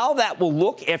 Although how that will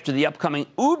look after the upcoming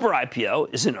Uber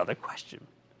IPO is another question.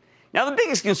 Now, the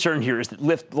biggest concern here is that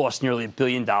Lyft lost nearly $1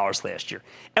 billion last year,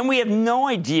 and we have no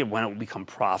idea when it will become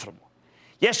profitable.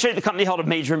 Yesterday, the company held a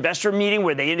major investor meeting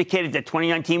where they indicated that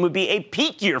 2019 would be a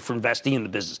peak year for investing in the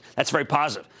business. That's very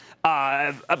positive.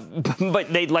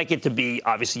 But they'd like it to be,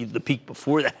 obviously, the peak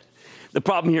before that. The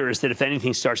problem here is that if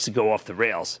anything starts to go off the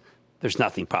rails, there's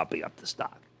nothing propping up the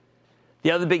stock.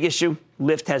 The other big issue,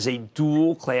 Lyft has a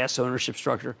dual-class ownership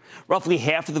structure. Roughly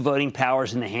half of the voting power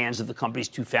is in the hands of the company's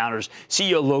two founders,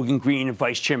 CEO Logan Green and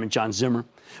Vice Chairman John Zimmer.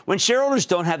 When shareholders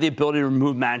don't have the ability to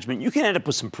remove management, you can end up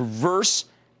with some perverse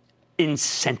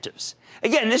incentives.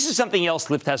 Again, this is something else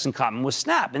Lyft has in common with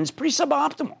Snap, and it's pretty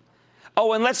suboptimal.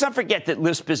 Oh, and let's not forget that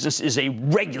Lyft's business is a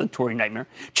regulatory nightmare.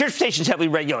 Transportation is heavily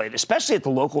regulated, especially at the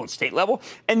local and state level,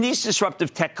 and these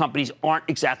disruptive tech companies aren't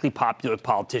exactly popular with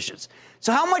politicians.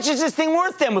 So how much is this thing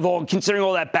worth then, considering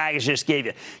all that baggage I just gave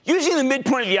you? Using the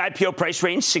midpoint of the IPO price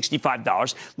range, $65,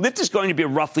 Lyft is going to be a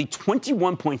roughly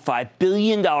 $21.5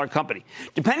 billion company.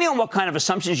 Depending on what kind of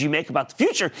assumptions you make about the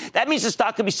future, that means the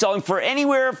stock could be selling for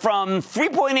anywhere from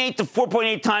 3.8 to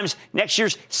 4.8 times next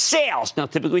year's sales. Now,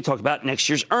 typically we talk about next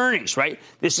year's earnings, right?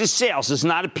 This is sales. This is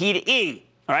not a P to E,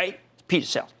 all right? It's P to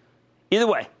sales. Either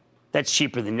way, that's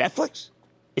cheaper than Netflix.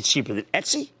 It's cheaper than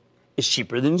Etsy. It's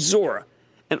cheaper than Zora.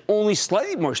 And only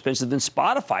slightly more expensive than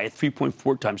Spotify at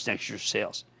 3.4 times next year's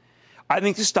sales. I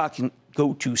think the stock can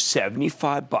go to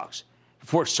 $75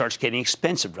 before it starts getting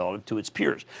expensive relative to its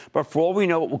peers. But for all we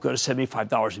know, it will go to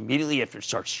 $75 immediately after it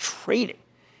starts trading.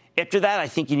 After that, I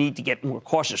think you need to get more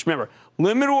cautious. Remember,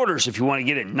 limit orders if you want to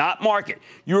get in, not market.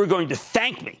 You are going to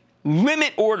thank me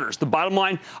Limit orders. The bottom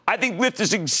line, I think Lyft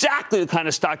is exactly the kind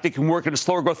of stock that can work in a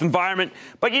slower growth environment,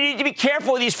 but you need to be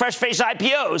careful with these fresh-faced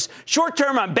IPOs. Short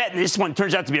term, I'm betting this one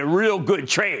turns out to be a real good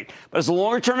trade. But as a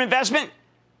longer-term investment,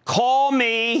 call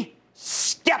me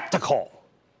skeptical.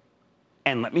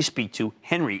 And let me speak to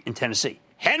Henry in Tennessee.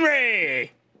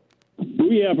 Henry!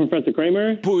 Booyah, Professor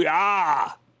Cramer.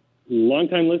 Booyah!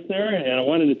 Longtime listener, and I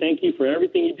wanted to thank you for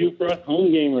everything you do for us home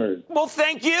gamers. Well,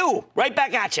 thank you. Right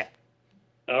back at you.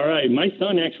 All right. My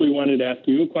son actually wanted to ask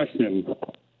you a question.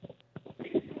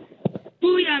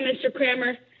 Booyah, Mr.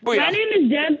 Cramer. Booyah. My name is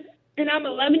Deb, and I'm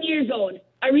 11 years old.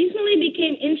 I recently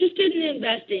became interested in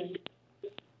investing.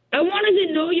 I wanted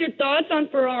to know your thoughts on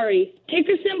Ferrari.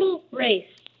 Ticker symbol, race.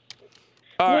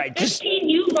 All right. 15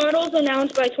 new models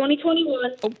announced by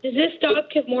 2021. Does this stock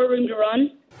have more room to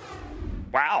run?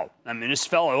 Wow. I mean, this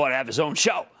fellow ought to have his own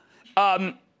show.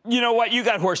 You know what? You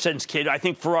got horse sense, kid. I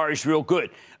think Ferrari's real good.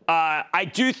 I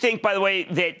do think, by the way,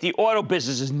 that the auto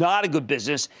business is not a good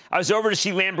business. I was over to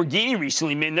see Lamborghini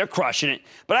recently, man. They're crushing it.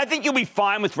 But I think you'll be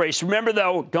fine with race. Remember,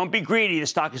 though, don't be greedy. The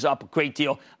stock is up a great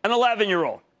deal. An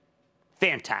 11-year-old.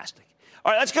 Fantastic.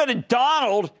 All right, let's go to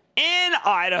Donald in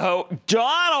Idaho.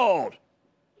 Donald.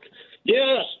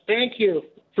 Yes, thank you.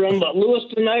 From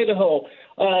Lewiston, Idaho.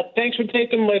 Thanks for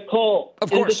taking my call.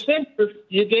 Of course. In December,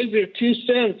 you gave your 2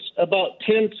 cents about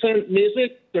 10-cent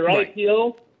music, their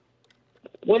IPO.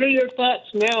 What are your thoughts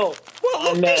now?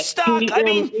 Well, look, this stock,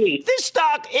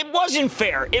 it wasn't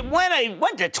fair. It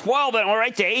went to 12 and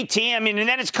right to 18. I mean, and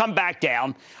then it's come back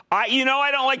down. I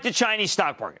don't like the Chinese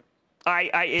stock market.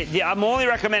 I'm only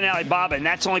recommending Alibaba, and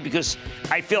that's only because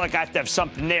I feel like I have to have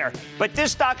something there. But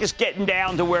this stock is getting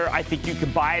down to where I think you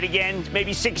can buy it again,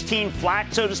 maybe 16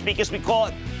 flat, so to speak, as we call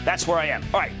it. That's where I am.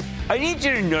 All right. I need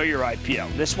you to know your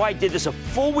IPO. That's why I did this a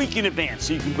full week in advance,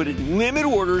 so you can put in limit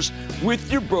orders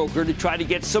with your broker to try to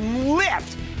get some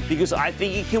lift, because I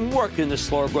think it can work in this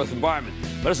slower growth environment.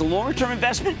 But as a longer-term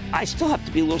investment, I still have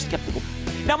to be a little skeptical.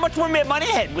 Now, much more money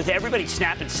ahead with everybody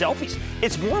snapping selfies.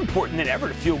 It's more important than ever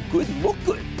to feel good and look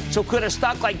good. So could a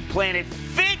stock like Planet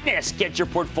Fitness get your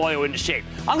portfolio into shape?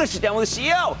 I'm going to sit down with the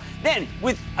CEO. Then,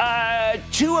 with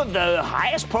 2 of the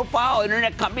highest profile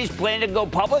internet companies planning to go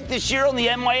public this year on the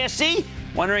NYSE,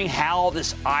 wondering how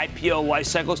this IPO life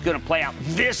cycle is going to play out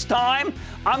this time,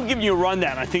 I'm giving you a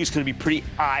rundown. I think it's going to be pretty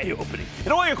eye-opening.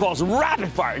 And all your calls rapid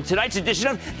fire in tonight's edition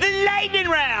of the Lightning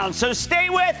Round. So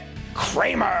stay with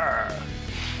Cramer.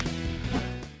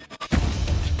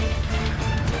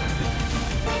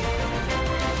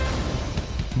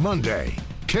 Monday,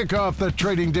 kick off the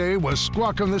trading day with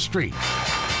Squawk on the Street.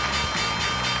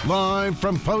 Live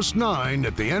from Post 9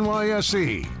 at the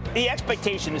NYSE. The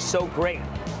expectation is so great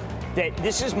that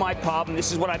this is my problem.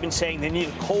 This is what I've been saying. They need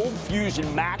a cold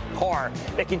fusion Mac car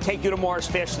that can take you to Mars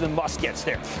faster than Musk gets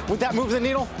there. Would that move the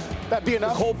needle? That'd be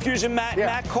enough? A cold fusion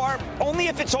Mac car? Only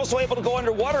if it's also able to go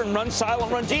underwater and run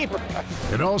silent, run deep.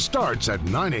 It all starts at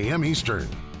 9 a.m. Eastern.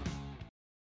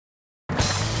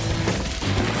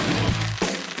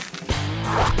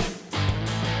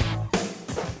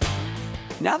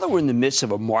 Now that we're in the midst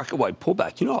of a market-wide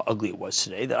pullback, you know how ugly it was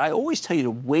today, that I always tell you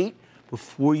to wait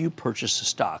before you purchase a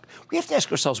stock. We have to ask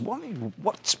ourselves,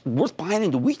 what's worth buying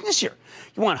into weakness here?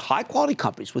 You want high-quality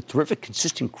companies with terrific,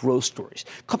 consistent growth stories.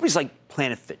 Companies like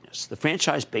Planet Fitness, the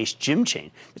franchise-based gym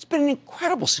chain. It's been an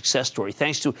incredible success story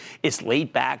thanks to its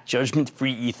laid-back,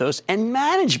 judgment-free ethos and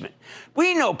management.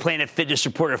 We know Planet Fitness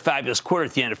reported a fabulous quarter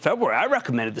at the end of February. I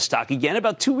recommended the stock again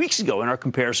about 2 weeks ago in our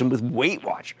comparison with Weight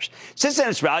Watchers. Since then,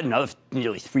 it's rallied another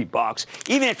nearly $3,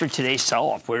 even after today's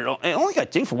sell-off, where it only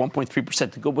got dinged for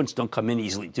 1.3%. The good ones don't come in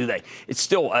easily, do they? It's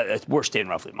still at worst day in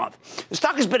roughly a month. The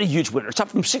stock has been a huge winner. It's up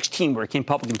from 16, where it came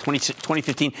public in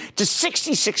 2015, to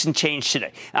 66 and change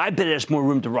today. And I bet it has more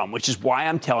room to run, which is why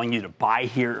I'm telling you to buy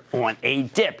here on a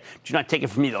dip. Do not take it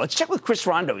from me, though. Let's check with Chris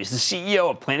Rondo. He's the CEO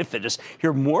of Planet Fitness.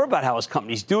 Hear more about how his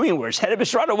company's doing and where it's headed.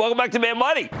 Mr. Rondo, welcome back to Mad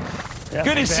Money. Yeah,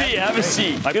 good to see you. Have a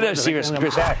seat. Good to see you,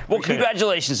 Chris. Well,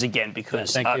 congratulations again,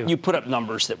 because you put up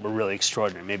numbers that were really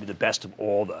extraordinary, maybe the best of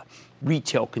all the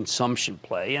retail consumption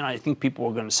play. And I think people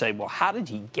are going to say, well, how did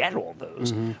he get all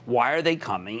those? Mm-hmm. Why are they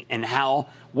coming? And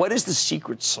what is the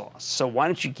secret sauce? So why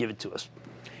don't you give it to us?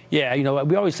 Yeah,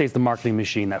 we always say it's the marketing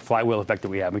machine, that flywheel effect that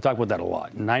we have. We talk about that a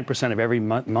lot. 9% of every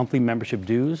monthly membership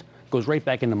dues goes right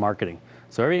back into marketing.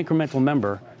 So every incremental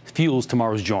member fuels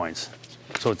tomorrow's joins.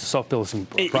 So it's a self-fulfilling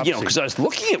prophecy. Because I was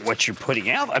looking at what you're putting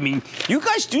out. I mean, you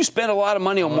guys do spend a lot of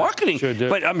money on marketing, sure do.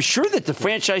 But I'm sure that the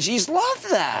franchisees love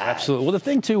that. Absolutely. Well, the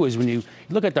thing, too, is when you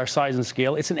look at our size and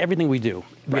scale, it's in everything we do.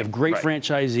 We have great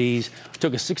franchisees. It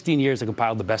took us 16 years to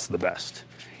compile the best of the best.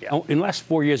 In the last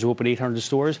 4 years, we opened 800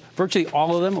 stores. Virtually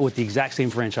all of them are with the exact same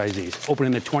franchisees,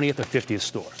 opening the 20th or 50th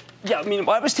store. Yeah, I mean,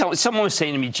 someone was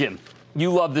saying to me, Jim,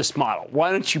 you love this model.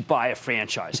 Why don't you buy a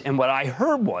franchise? And what I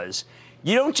heard was,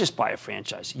 you don't just buy a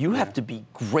franchise. You have to be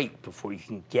great before you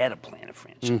can get a Planet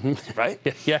franchise, right?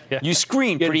 Yeah. You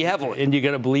screen pretty heavily. And you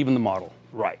got to believe in the model.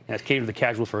 Right. And it's catered to the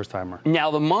casual first-timer. Now,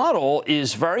 the model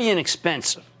is very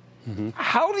inexpensive.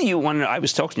 How do you want to, I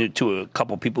was talking to a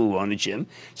couple of people who own a gym,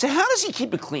 say, how does he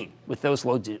keep it clean with those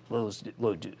low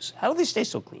dues? How do they stay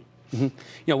so clean?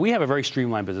 We have a very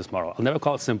streamlined business model. I'll never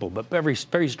call it simple, but very,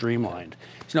 very streamlined.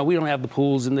 So, we don't have the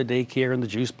pools and the daycare and the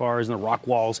juice bars and the rock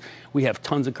walls. We have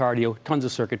tons of cardio, tons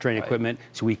of circuit training equipment.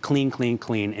 So we clean,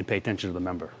 and pay attention to the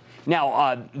member.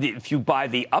 Now, if you buy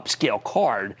the upscale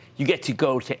card, you get to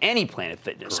go to any Planet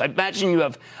Fitness. Correct. I imagine you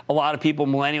have a lot of people,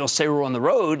 millennials, say we're on the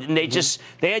road, and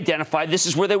they identify this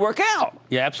is where they work out.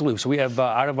 Yeah, absolutely. So we have,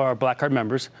 out of our Black Card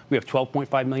members, we have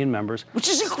 12.5 million members. Which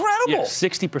is incredible. Yeah,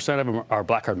 60% of them are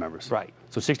Black Card members. Right.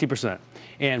 So 60%.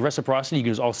 And reciprocity, you can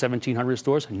use all 1,700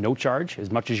 stores, no charge,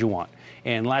 as much as you want.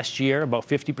 And last year, about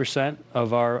 50%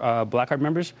 of our Black Card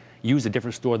members used a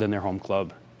different store than their home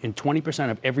club. And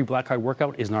 20% of every Black Card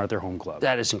workout is not at their home club.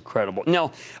 That is incredible.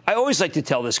 Now, I always like to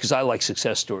tell this because I like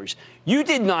success stories. You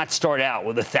did not start out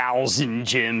with 1,000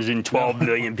 gyms and 12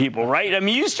 million people, right? I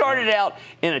mean, you started out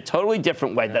in a totally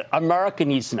different way that America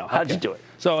needs to know. How'd you do it?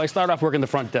 So I started off working the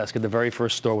front desk at the very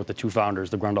first store with the two founders,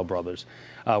 the Grundle brothers.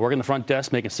 Working the front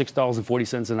desk, making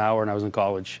 $6.40 an hour when I was in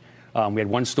college. We had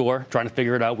one store, trying to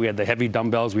figure it out. We had the heavy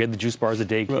dumbbells. We had the juice bars, the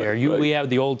daycare. We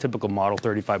had the old typical model,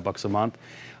 $35 a month.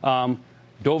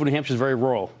 Dover, New Hampshire is very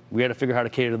rural. We had to figure out how to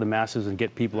cater to the masses and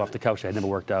get people off the couch. That had never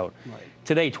worked out. Right.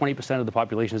 Today, 20% of the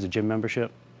population has a gym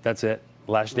membership. That's it.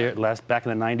 Back in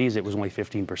the 90s, it was only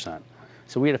 15%.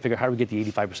 So we had to figure out how do we get the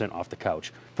 85% off the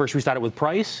couch. First, we started with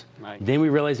price. Right. Then we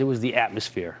realized it was the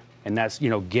atmosphere. And that's,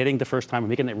 getting the first time,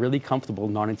 making it really comfortable,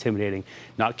 non-intimidating,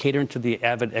 not catering to the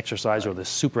avid exerciser or the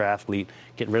super athlete,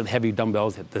 getting rid of the heavy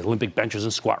dumbbells, the Olympic benches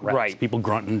and squat racks, people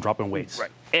grunting, dropping weights. Right.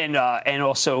 And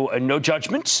also no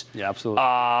judgments. Yeah, absolutely.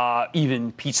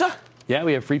 Even pizza. Yeah,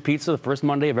 we have free pizza the first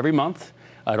Monday of every month.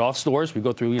 At all stores, we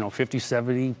go through, 50,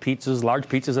 70 pizzas, large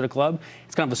pizzas at a club.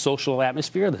 It's kind of a social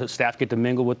atmosphere. The staff get to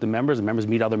mingle with the members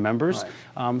meet other members.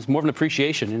 Right. It's more of an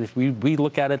appreciation. And if we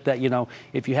look at it that,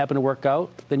 if you happen to work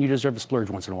out, then you deserve to splurge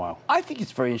once in a while. I think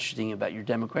it's very interesting about your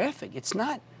demographic. It's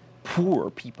not poor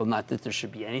people, not that there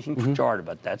should be anything pejorative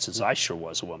about that, since I sure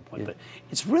was at one point, but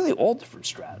it's really all different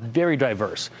strata. Very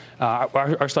diverse.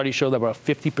 Our studies show that about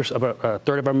 50%, about a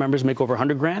third of our members make over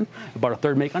 100 grand, about a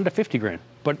third make under 50 grand.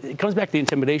 But it comes back to the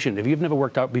intimidation. If you've never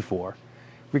worked out before,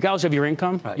 regardless of your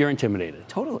income, you're intimidated.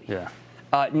 Totally. Yeah.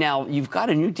 Now, you've got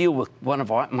a new deal with one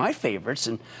of my favorites,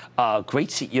 and great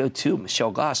CEO, too, Michelle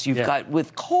Goss. You've got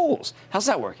with Kohl's. How's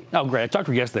that working? Oh, great. I talked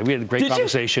to her yesterday. We had a great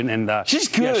conversation. And she's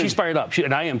good. Yeah, she's fired up.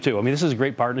 And I am, too. I mean, this is a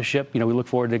great partnership. We look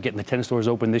forward to getting the 10 stores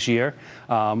open this year,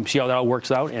 see how that all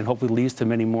works out, and hopefully leads to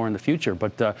many more in the future.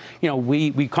 But,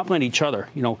 we complement each other.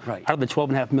 Out of the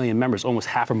 12.5 million members, almost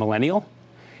half are millennial.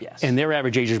 Yes. And their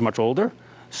average age is much older.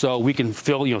 So we can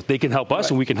fill, they can help us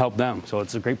and we can help them. So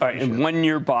it's a great partnership. And one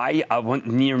nearby, one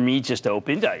near me just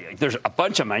opened. There's a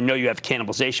bunch of them. I know you have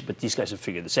cannibalization, but these guys have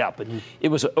figured this out. But it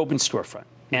was an open storefront.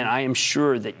 And I am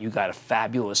sure that you got a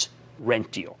fabulous rent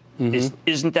deal.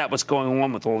 Isn't that what's going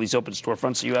on with all these open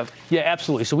storefronts that you have? Yeah,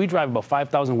 absolutely. So we drive about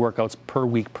 5,000 workouts per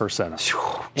week per center.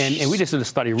 And we just did a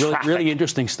study, really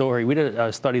interesting story. We did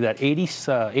a study that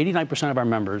 89% of our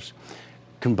members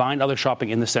combine other shopping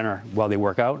in the center while they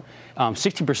work out.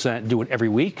 60% do it every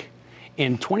week.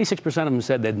 And 26% of them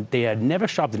said that they had never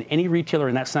shopped in any retailer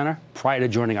in that center prior to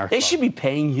joining our club. They should be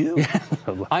paying you.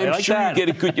 I'm sure you get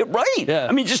a good... Right. Yeah.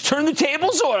 I mean, just turn the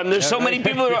tables on them. There's so many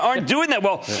people that aren't doing that.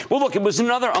 Well, look, it was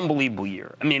another unbelievable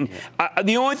year. I mean,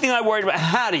 the only thing I worried about,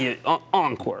 how do you...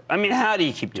 Encore. I mean, how do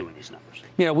you keep doing these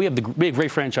numbers? We have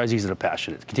great franchisees that are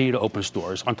passionate, continue to open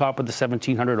stores. On top of the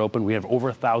 1,700 open, we have over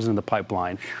 1,000 in the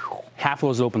pipeline. Half of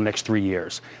those open the next 3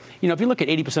 years. If you look at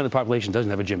 80% of the population doesn't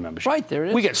have a gym membership. Right, there it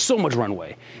is. We get so much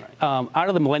runway. Right. Out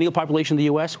of the millennial population in the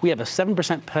U.S., we have a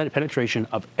 7% penetration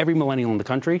of every millennial in the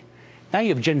country. Now you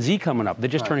have Gen Z coming up. They're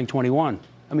just turning 21.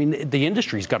 I mean, the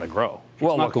industry's got to grow.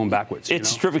 It's not going backwards.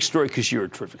 It's a terrific story because you're a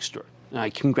terrific story. And I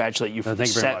congratulate you for the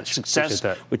success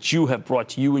which you have brought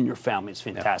to you and your family. It's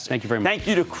fantastic. Thank you very much. Thank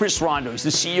you to Chris Rondo. He's the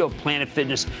CEO of Planet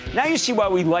Fitness. Now you see why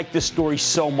we like this story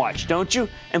so much, don't you?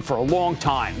 And for a long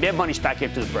time. Mad Money's back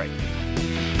after the break.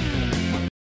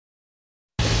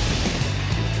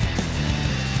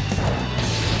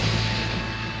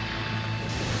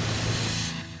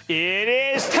 It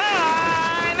is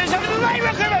time, as Of the light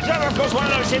round, of course, one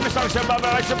of those famous stocks.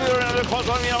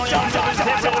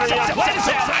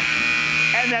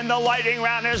 And then the lightning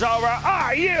round is over.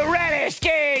 Are you ready, Ski?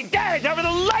 It's over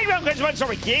the light round. It's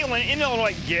over Galen in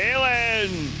Illinois. Galen.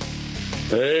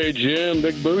 Hey, Jim.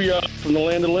 Big booyah from the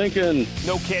land of Lincoln.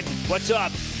 No kidding. What's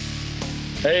up?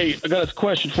 Hey, I got a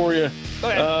question for you.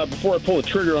 Before I pull the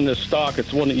trigger on this stock,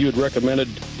 it's one that you had recommended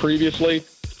previously.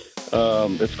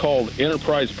 It's called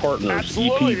Enterprise Partners.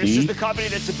 Absolutely. EPD. This is the company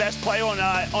that's the best play on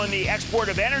the export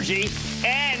of energy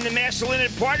and the master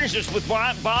limited partnerships with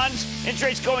bonds. Interest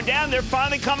rates going down. They're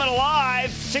finally coming alive.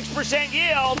 6%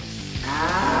 yield.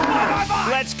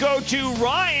 Let's go to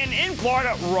Ryan in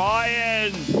Florida.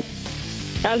 Ryan.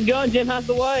 How's it going, Jim? How's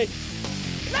the wife?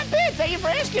 Not bad. Thank you for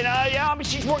asking.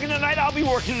 She's working tonight. I'll be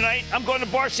working tonight. I'm going to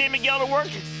Bar San Miguel to work.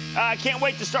 I can't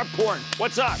wait to start pouring.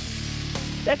 What's up?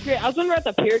 That's great. I was wondering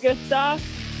about the Pirga stock.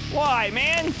 Why,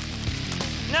 man?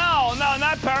 No,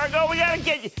 not Perigo.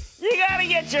 You gotta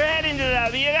get your head into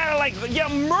that. You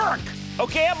gotta Merck.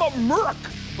 Okay, how about Merck?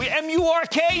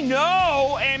 M-U-R-K?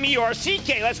 No,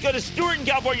 M-E-R-C-K. Let's go to Stuart in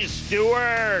California.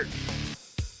 Stuart.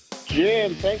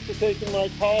 Jim, thanks for taking my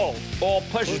call. All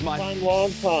pleasure's mine.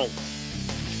 Long time.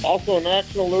 Also an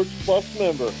Action Alerts Plus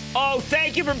member. Oh,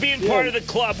 thank you for being part of the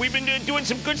club. We've been doing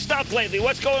some good stuff lately.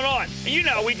 What's going on? You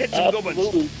know, we've hit some good ones.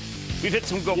 We've hit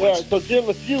some good ones. So, Jim,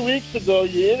 a few weeks ago,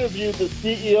 you interviewed the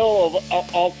CEO of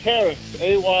Alteryx,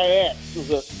 AYX. It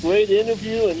was a great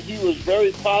interview, and he was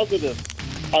very positive.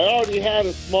 I already had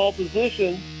a small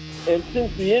position, and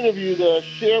since the interview, the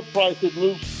share price had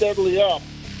moved steadily up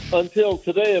until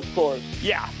today, of course.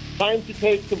 Yeah. Time to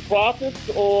take some profits,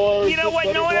 or you know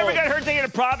what? No one ever got hurt taking a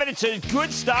profit. It's a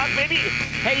good stock. Maybe,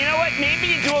 hey, you know what? Maybe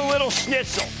you do a little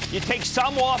schnitzel. You take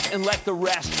some off and let the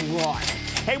rest run.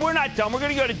 Hey, we're not done. We're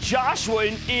going to go to Joshua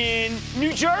in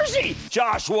New Jersey.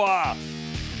 Joshua.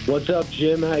 What's up,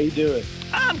 Jim? How you doing?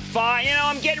 I'm fine. You know,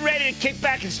 I'm getting ready to kick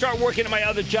back and start working at my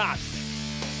other job.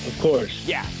 Of course.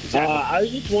 Yeah, exactly. I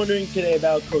was just wondering today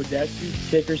about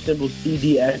Codexis, ticker symbol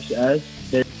CDXS.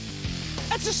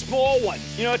 That's a small one.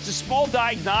 You know, it's a small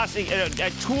diagnostic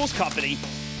tools company.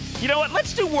 You know what?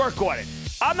 Let's do work on it.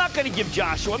 I'm not going to give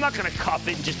Joshua. I'm not going to cuff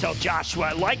it and just tell Joshua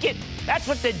I like it. That's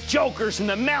what the jokers and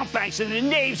the mountebanks and the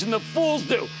knaves and the fools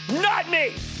do. Not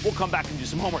me. We'll come back and do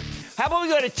some homework. How about we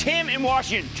go to Tim in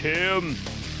Washington? Tim.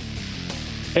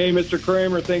 Hey, Mr.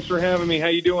 Cramer. Thanks for having me. How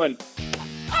you doing?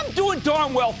 I'm doing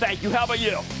darn well, thank you. How about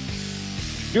you?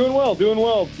 Doing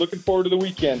well. Looking forward to the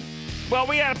weekend. Well,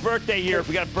 we got a birthday here.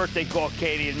 We got a birthday call,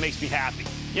 Katie, and it makes me happy.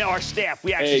 You know, our staff,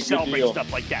 we actually celebrate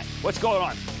stuff like that. What's going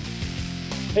on?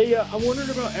 Hey, I'm wondering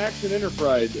about Action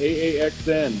Enterprise,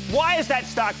 AAXN. Why is that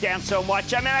stock down so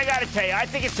much? I mean, I got to tell you, I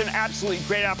think it's an absolutely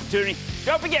great opportunity.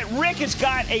 Don't forget, Rick has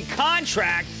got a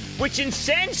contract which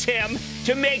incents him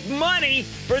to make money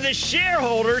for the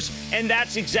shareholders, and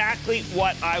that's exactly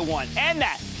what I want. And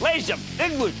that, ladies and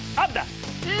gentlemen, of the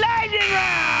Lightning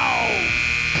Round!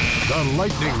 The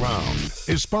Lightning Round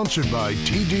is sponsored by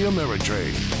TD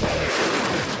Ameritrade.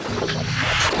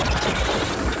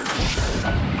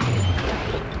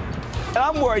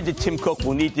 I'm worried that Tim Cook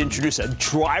will need to introduce a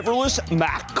driverless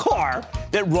Mac car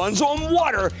that runs on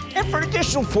water and for an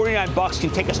additional $49 can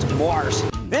take us to Mars.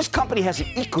 This company has an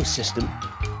ecosystem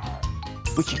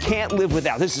which you can't live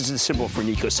without. This is the symbol for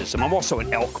an ecosystem. I'm also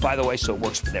an elk, by the way, so it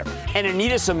works for there. And it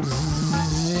needed some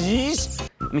Z's.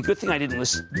 I mean, good thing I didn't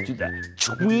listen to the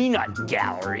Tweenut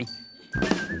Gallery.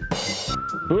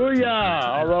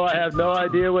 Booyah! Although I have no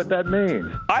idea what that means.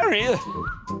 I don't either.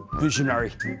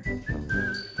 Visionary.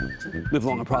 Live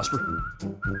long and prosper.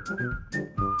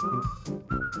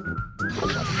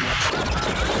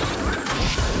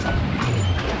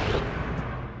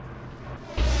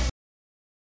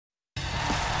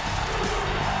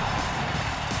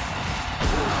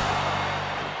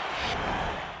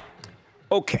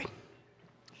 Okay.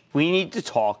 We need to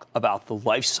talk about the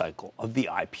life cycle of the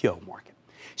IPO market.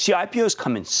 See, IPOs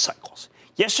come in cycles.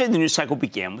 Yesterday, the news cycle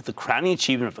began with the crowning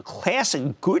achievement of a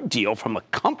classic good deal from a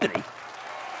company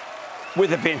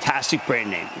with a fantastic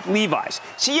brand name, Levi's.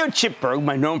 CEO Chip Bergh,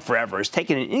 my known forever, has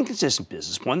taken an inconsistent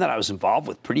business, one that I was involved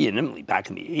with pretty intimately back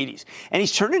in the 80s, and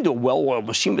he's turned into a well-oiled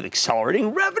machine with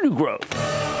accelerating revenue growth.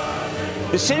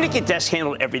 The syndicate desk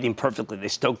handled everything perfectly. They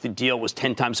stoked the deal was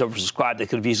 10 times oversubscribed. They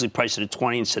could have easily priced it at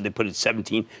 20 and said they put it at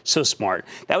 17. So smart.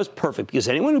 That was perfect because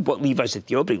anyone who bought Levi's at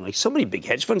the opening, like so many big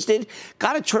hedge funds did,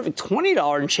 got a terrific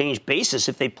 $20 and change basis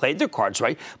if they played their cards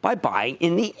right by buying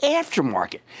in the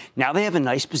aftermarket. Now they have a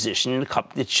nice position in a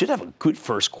company that should have a good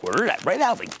first quarter right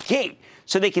out of the gate,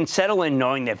 so they can settle in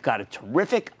knowing they've got a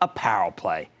terrific apparel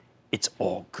play. It's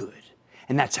all good.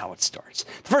 And that's how it starts.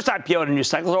 The first IPO in a new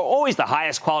cycle are always the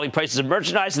highest quality prices of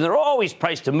merchandise, and they're always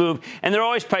priced to move, and they're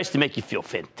always priced to make you feel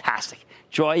fantastic.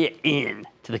 Draw you in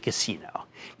to the casino.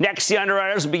 Next, the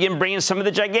underwriters will begin bringing some of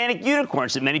the gigantic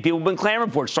unicorns that many people have been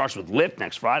clamoring for. It starts with Lyft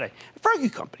next Friday, a very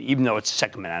good company, even though it's the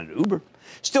second man out of Uber.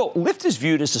 Still, Lyft is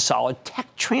viewed as a solid tech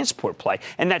transport play,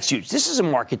 and that's huge. This is a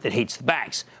market that hates the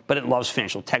banks, but it loves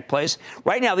financial tech plays.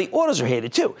 Right now, the autos are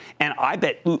hated, too, and I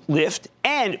bet Lyft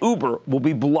and Uber will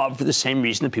be beloved for the same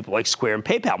reason that people like Square and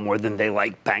PayPal more than they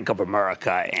like Bank of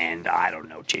America and, I don't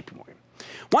know, JP Morgan.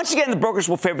 Once again, the brokers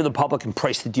will favor the public and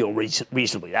price the deal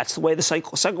reasonably. That's the way the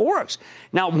cycle works.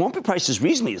 Now, it won't be priced as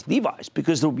reasonably as Levi's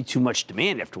because there will be too much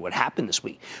demand after what happened this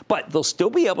week. But they'll still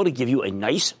be able to give you a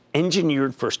nice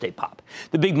engineered first-day pop.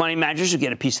 The big money managers who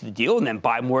get a piece of the deal and then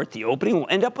buy more at the opening will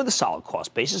end up with a solid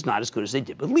cost basis, not as good as they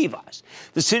did with Levi's.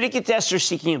 The syndicate desks are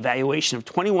seeking a valuation of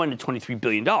 $21 to $23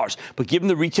 billion. But given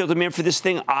the retail demand for this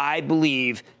thing, I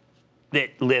believe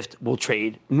that Lyft will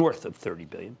trade north of $30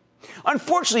 billion.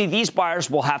 Unfortunately, these buyers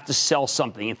will have to sell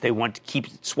something if they want to keep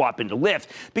swapping to Lyft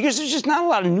because there's just not a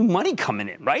lot of new money coming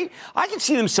in, right? I can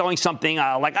see them selling something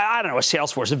like, I don't know, a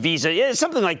Salesforce, a Visa,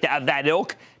 something like that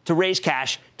ilk to raise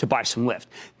cash to buy some Lyft.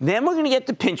 Then we're going to get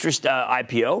the Pinterest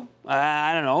IPO.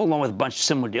 I don't know, along with a bunch of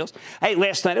similar deals. Hey,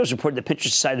 last night it was reported that Pinterest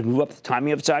decided to move up the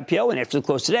timing of its IPO, and after the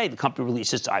close today, the company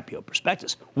released its IPO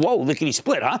prospectus. Whoa, lickety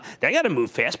split, huh? They got to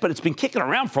move fast, but it's been kicking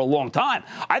around for a long time.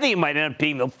 I think it might end up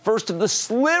being the first of the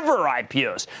sliver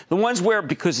IPOs, the ones where,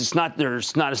 because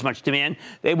there's not as much demand,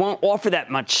 they won't offer that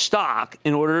much stock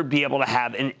in order to be able to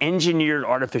have an engineered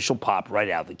artificial pop right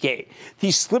out of the gate.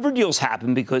 These sliver deals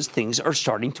happen because things are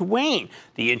starting to wane.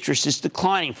 The interest is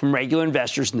declining from regular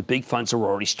investors, and the big funds are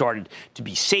already started to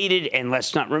be sated. And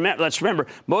let's remember,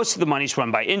 most of the money's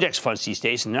run by index funds these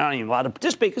days, and they're not even allowed to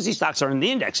participate because these stocks aren't in the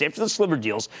index. After the sliver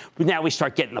deals, now we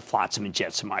start getting the flotsam and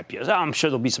jetsam IPOs. I'm sure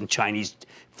there'll be some Chinese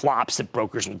flops that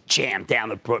brokers will jam down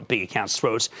the big accounts'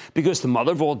 throats because the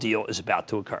mother of all deal is about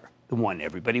to occur, the one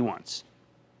everybody wants,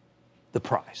 the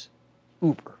prize,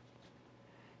 Uber.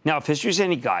 Now, if history's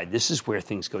any guide, this is where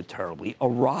things go terribly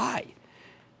awry.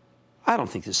 I don't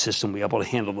think the system will be able to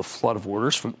handle the flood of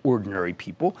orders from ordinary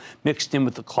people mixed in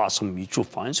with the colossal mutual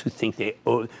funds who think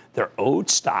they're owed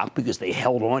stock because they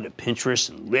held on to Pinterest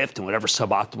and Lyft and whatever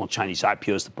suboptimal Chinese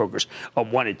IPOs the brokers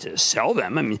wanted to sell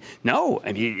them. I mean, no.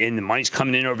 I mean, and the money's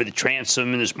coming in over the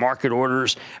transom and there's market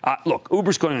orders. Look,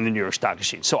 Uber's going on the New York Stock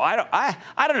Exchange. So I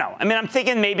don't know. I mean, I'm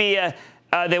thinking maybe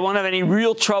they won't have any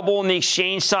real trouble on the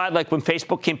exchange side like when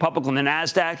Facebook came public on the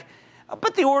NASDAQ.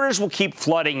 But the orders will keep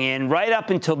flooding in right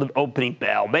up until the opening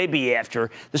bell, maybe after.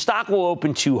 The stock will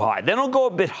open too high. Then it'll go a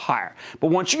bit higher.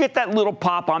 But once you get that little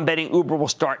pop, I'm betting Uber will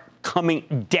start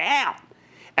coming down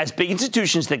as big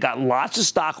institutions that got lots of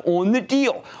stock on the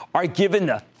deal are given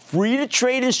the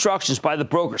free-to-trade instructions by the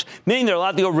brokers, meaning they're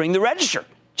allowed to go ring the register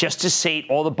just to sate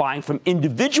all the buying from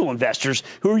individual investors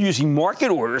who are using market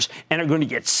orders and are going to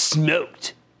get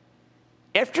smoked.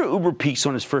 After Uber peaks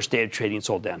on its first day of trading, it's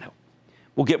all downhill.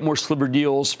 We'll get more sliver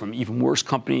deals from even worse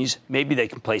companies. Maybe they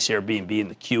can place Airbnb in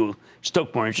the queue,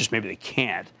 stoke more interest. Maybe they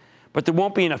can't. But there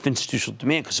won't be enough institutional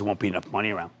demand because there won't be enough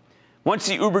money around. Once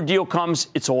the Uber deal comes,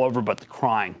 it's all over but the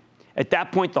crying. At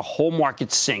that point, the whole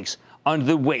market sinks under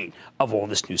the weight of all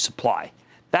this new supply.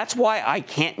 That's why I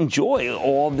can't enjoy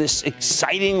all this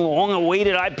exciting,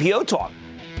 long-awaited IPO talk.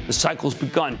 The cycle's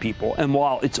begun, people. And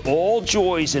while it's all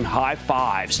joys and high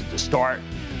fives at the start,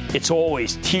 it's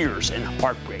always tears and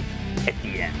heartbreak at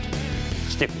the end.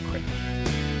 Stick with Cramer.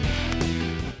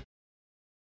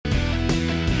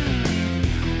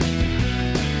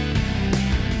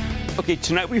 Okay,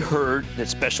 tonight we heard that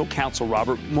special counsel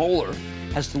Robert Mueller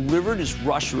has delivered his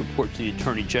Russia report to the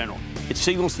Attorney General. It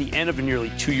signals the end of a nearly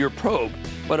 2-year probe,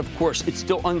 but of course, it's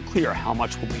still unclear how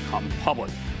much will become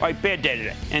public. All right, bad day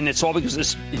today, and it's all because of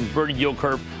this inverted yield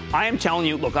curve. I am telling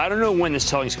you, look, I don't know when the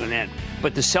selling is going to end,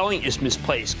 but the selling is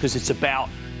misplaced because it's about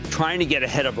trying to get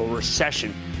ahead of a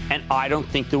recession, and I don't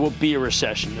think there will be a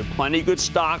recession. There are plenty of good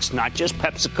stocks, not just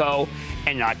PepsiCo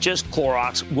and not just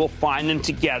Clorox. We'll find them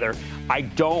together. I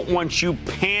don't want you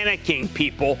panicking,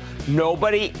 people.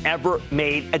 Nobody ever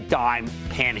made a dime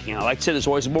panicking. I like to say there's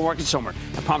always a bull market somewhere.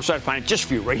 I promise I'll find it just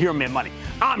for you right here on Mad Money.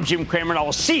 I'm Jim Cramer, and I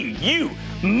will see you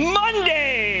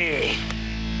Monday.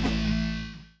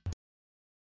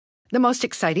 The most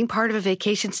exciting part of a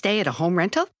vacation stay at a home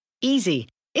rental? Easy.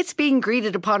 It's being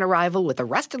greeted upon arrival with a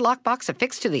rusted lockbox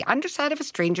affixed to the underside of a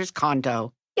stranger's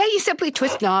condo. Yeah, you simply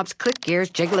twist knobs, click gears,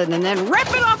 jiggle it, and then rip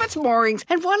it off its moorings,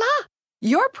 and voila!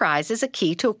 Your prize is a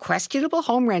key to a questionable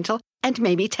home rental and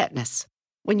maybe tetanus.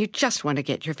 When you just want to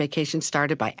get your vacation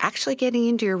started by actually getting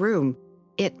into your room,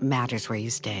 it matters where you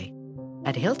stay.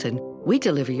 At Hilton, we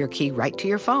deliver your key right to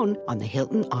your phone on the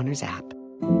Hilton Honors app.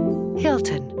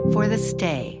 Hilton, for the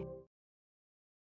stay.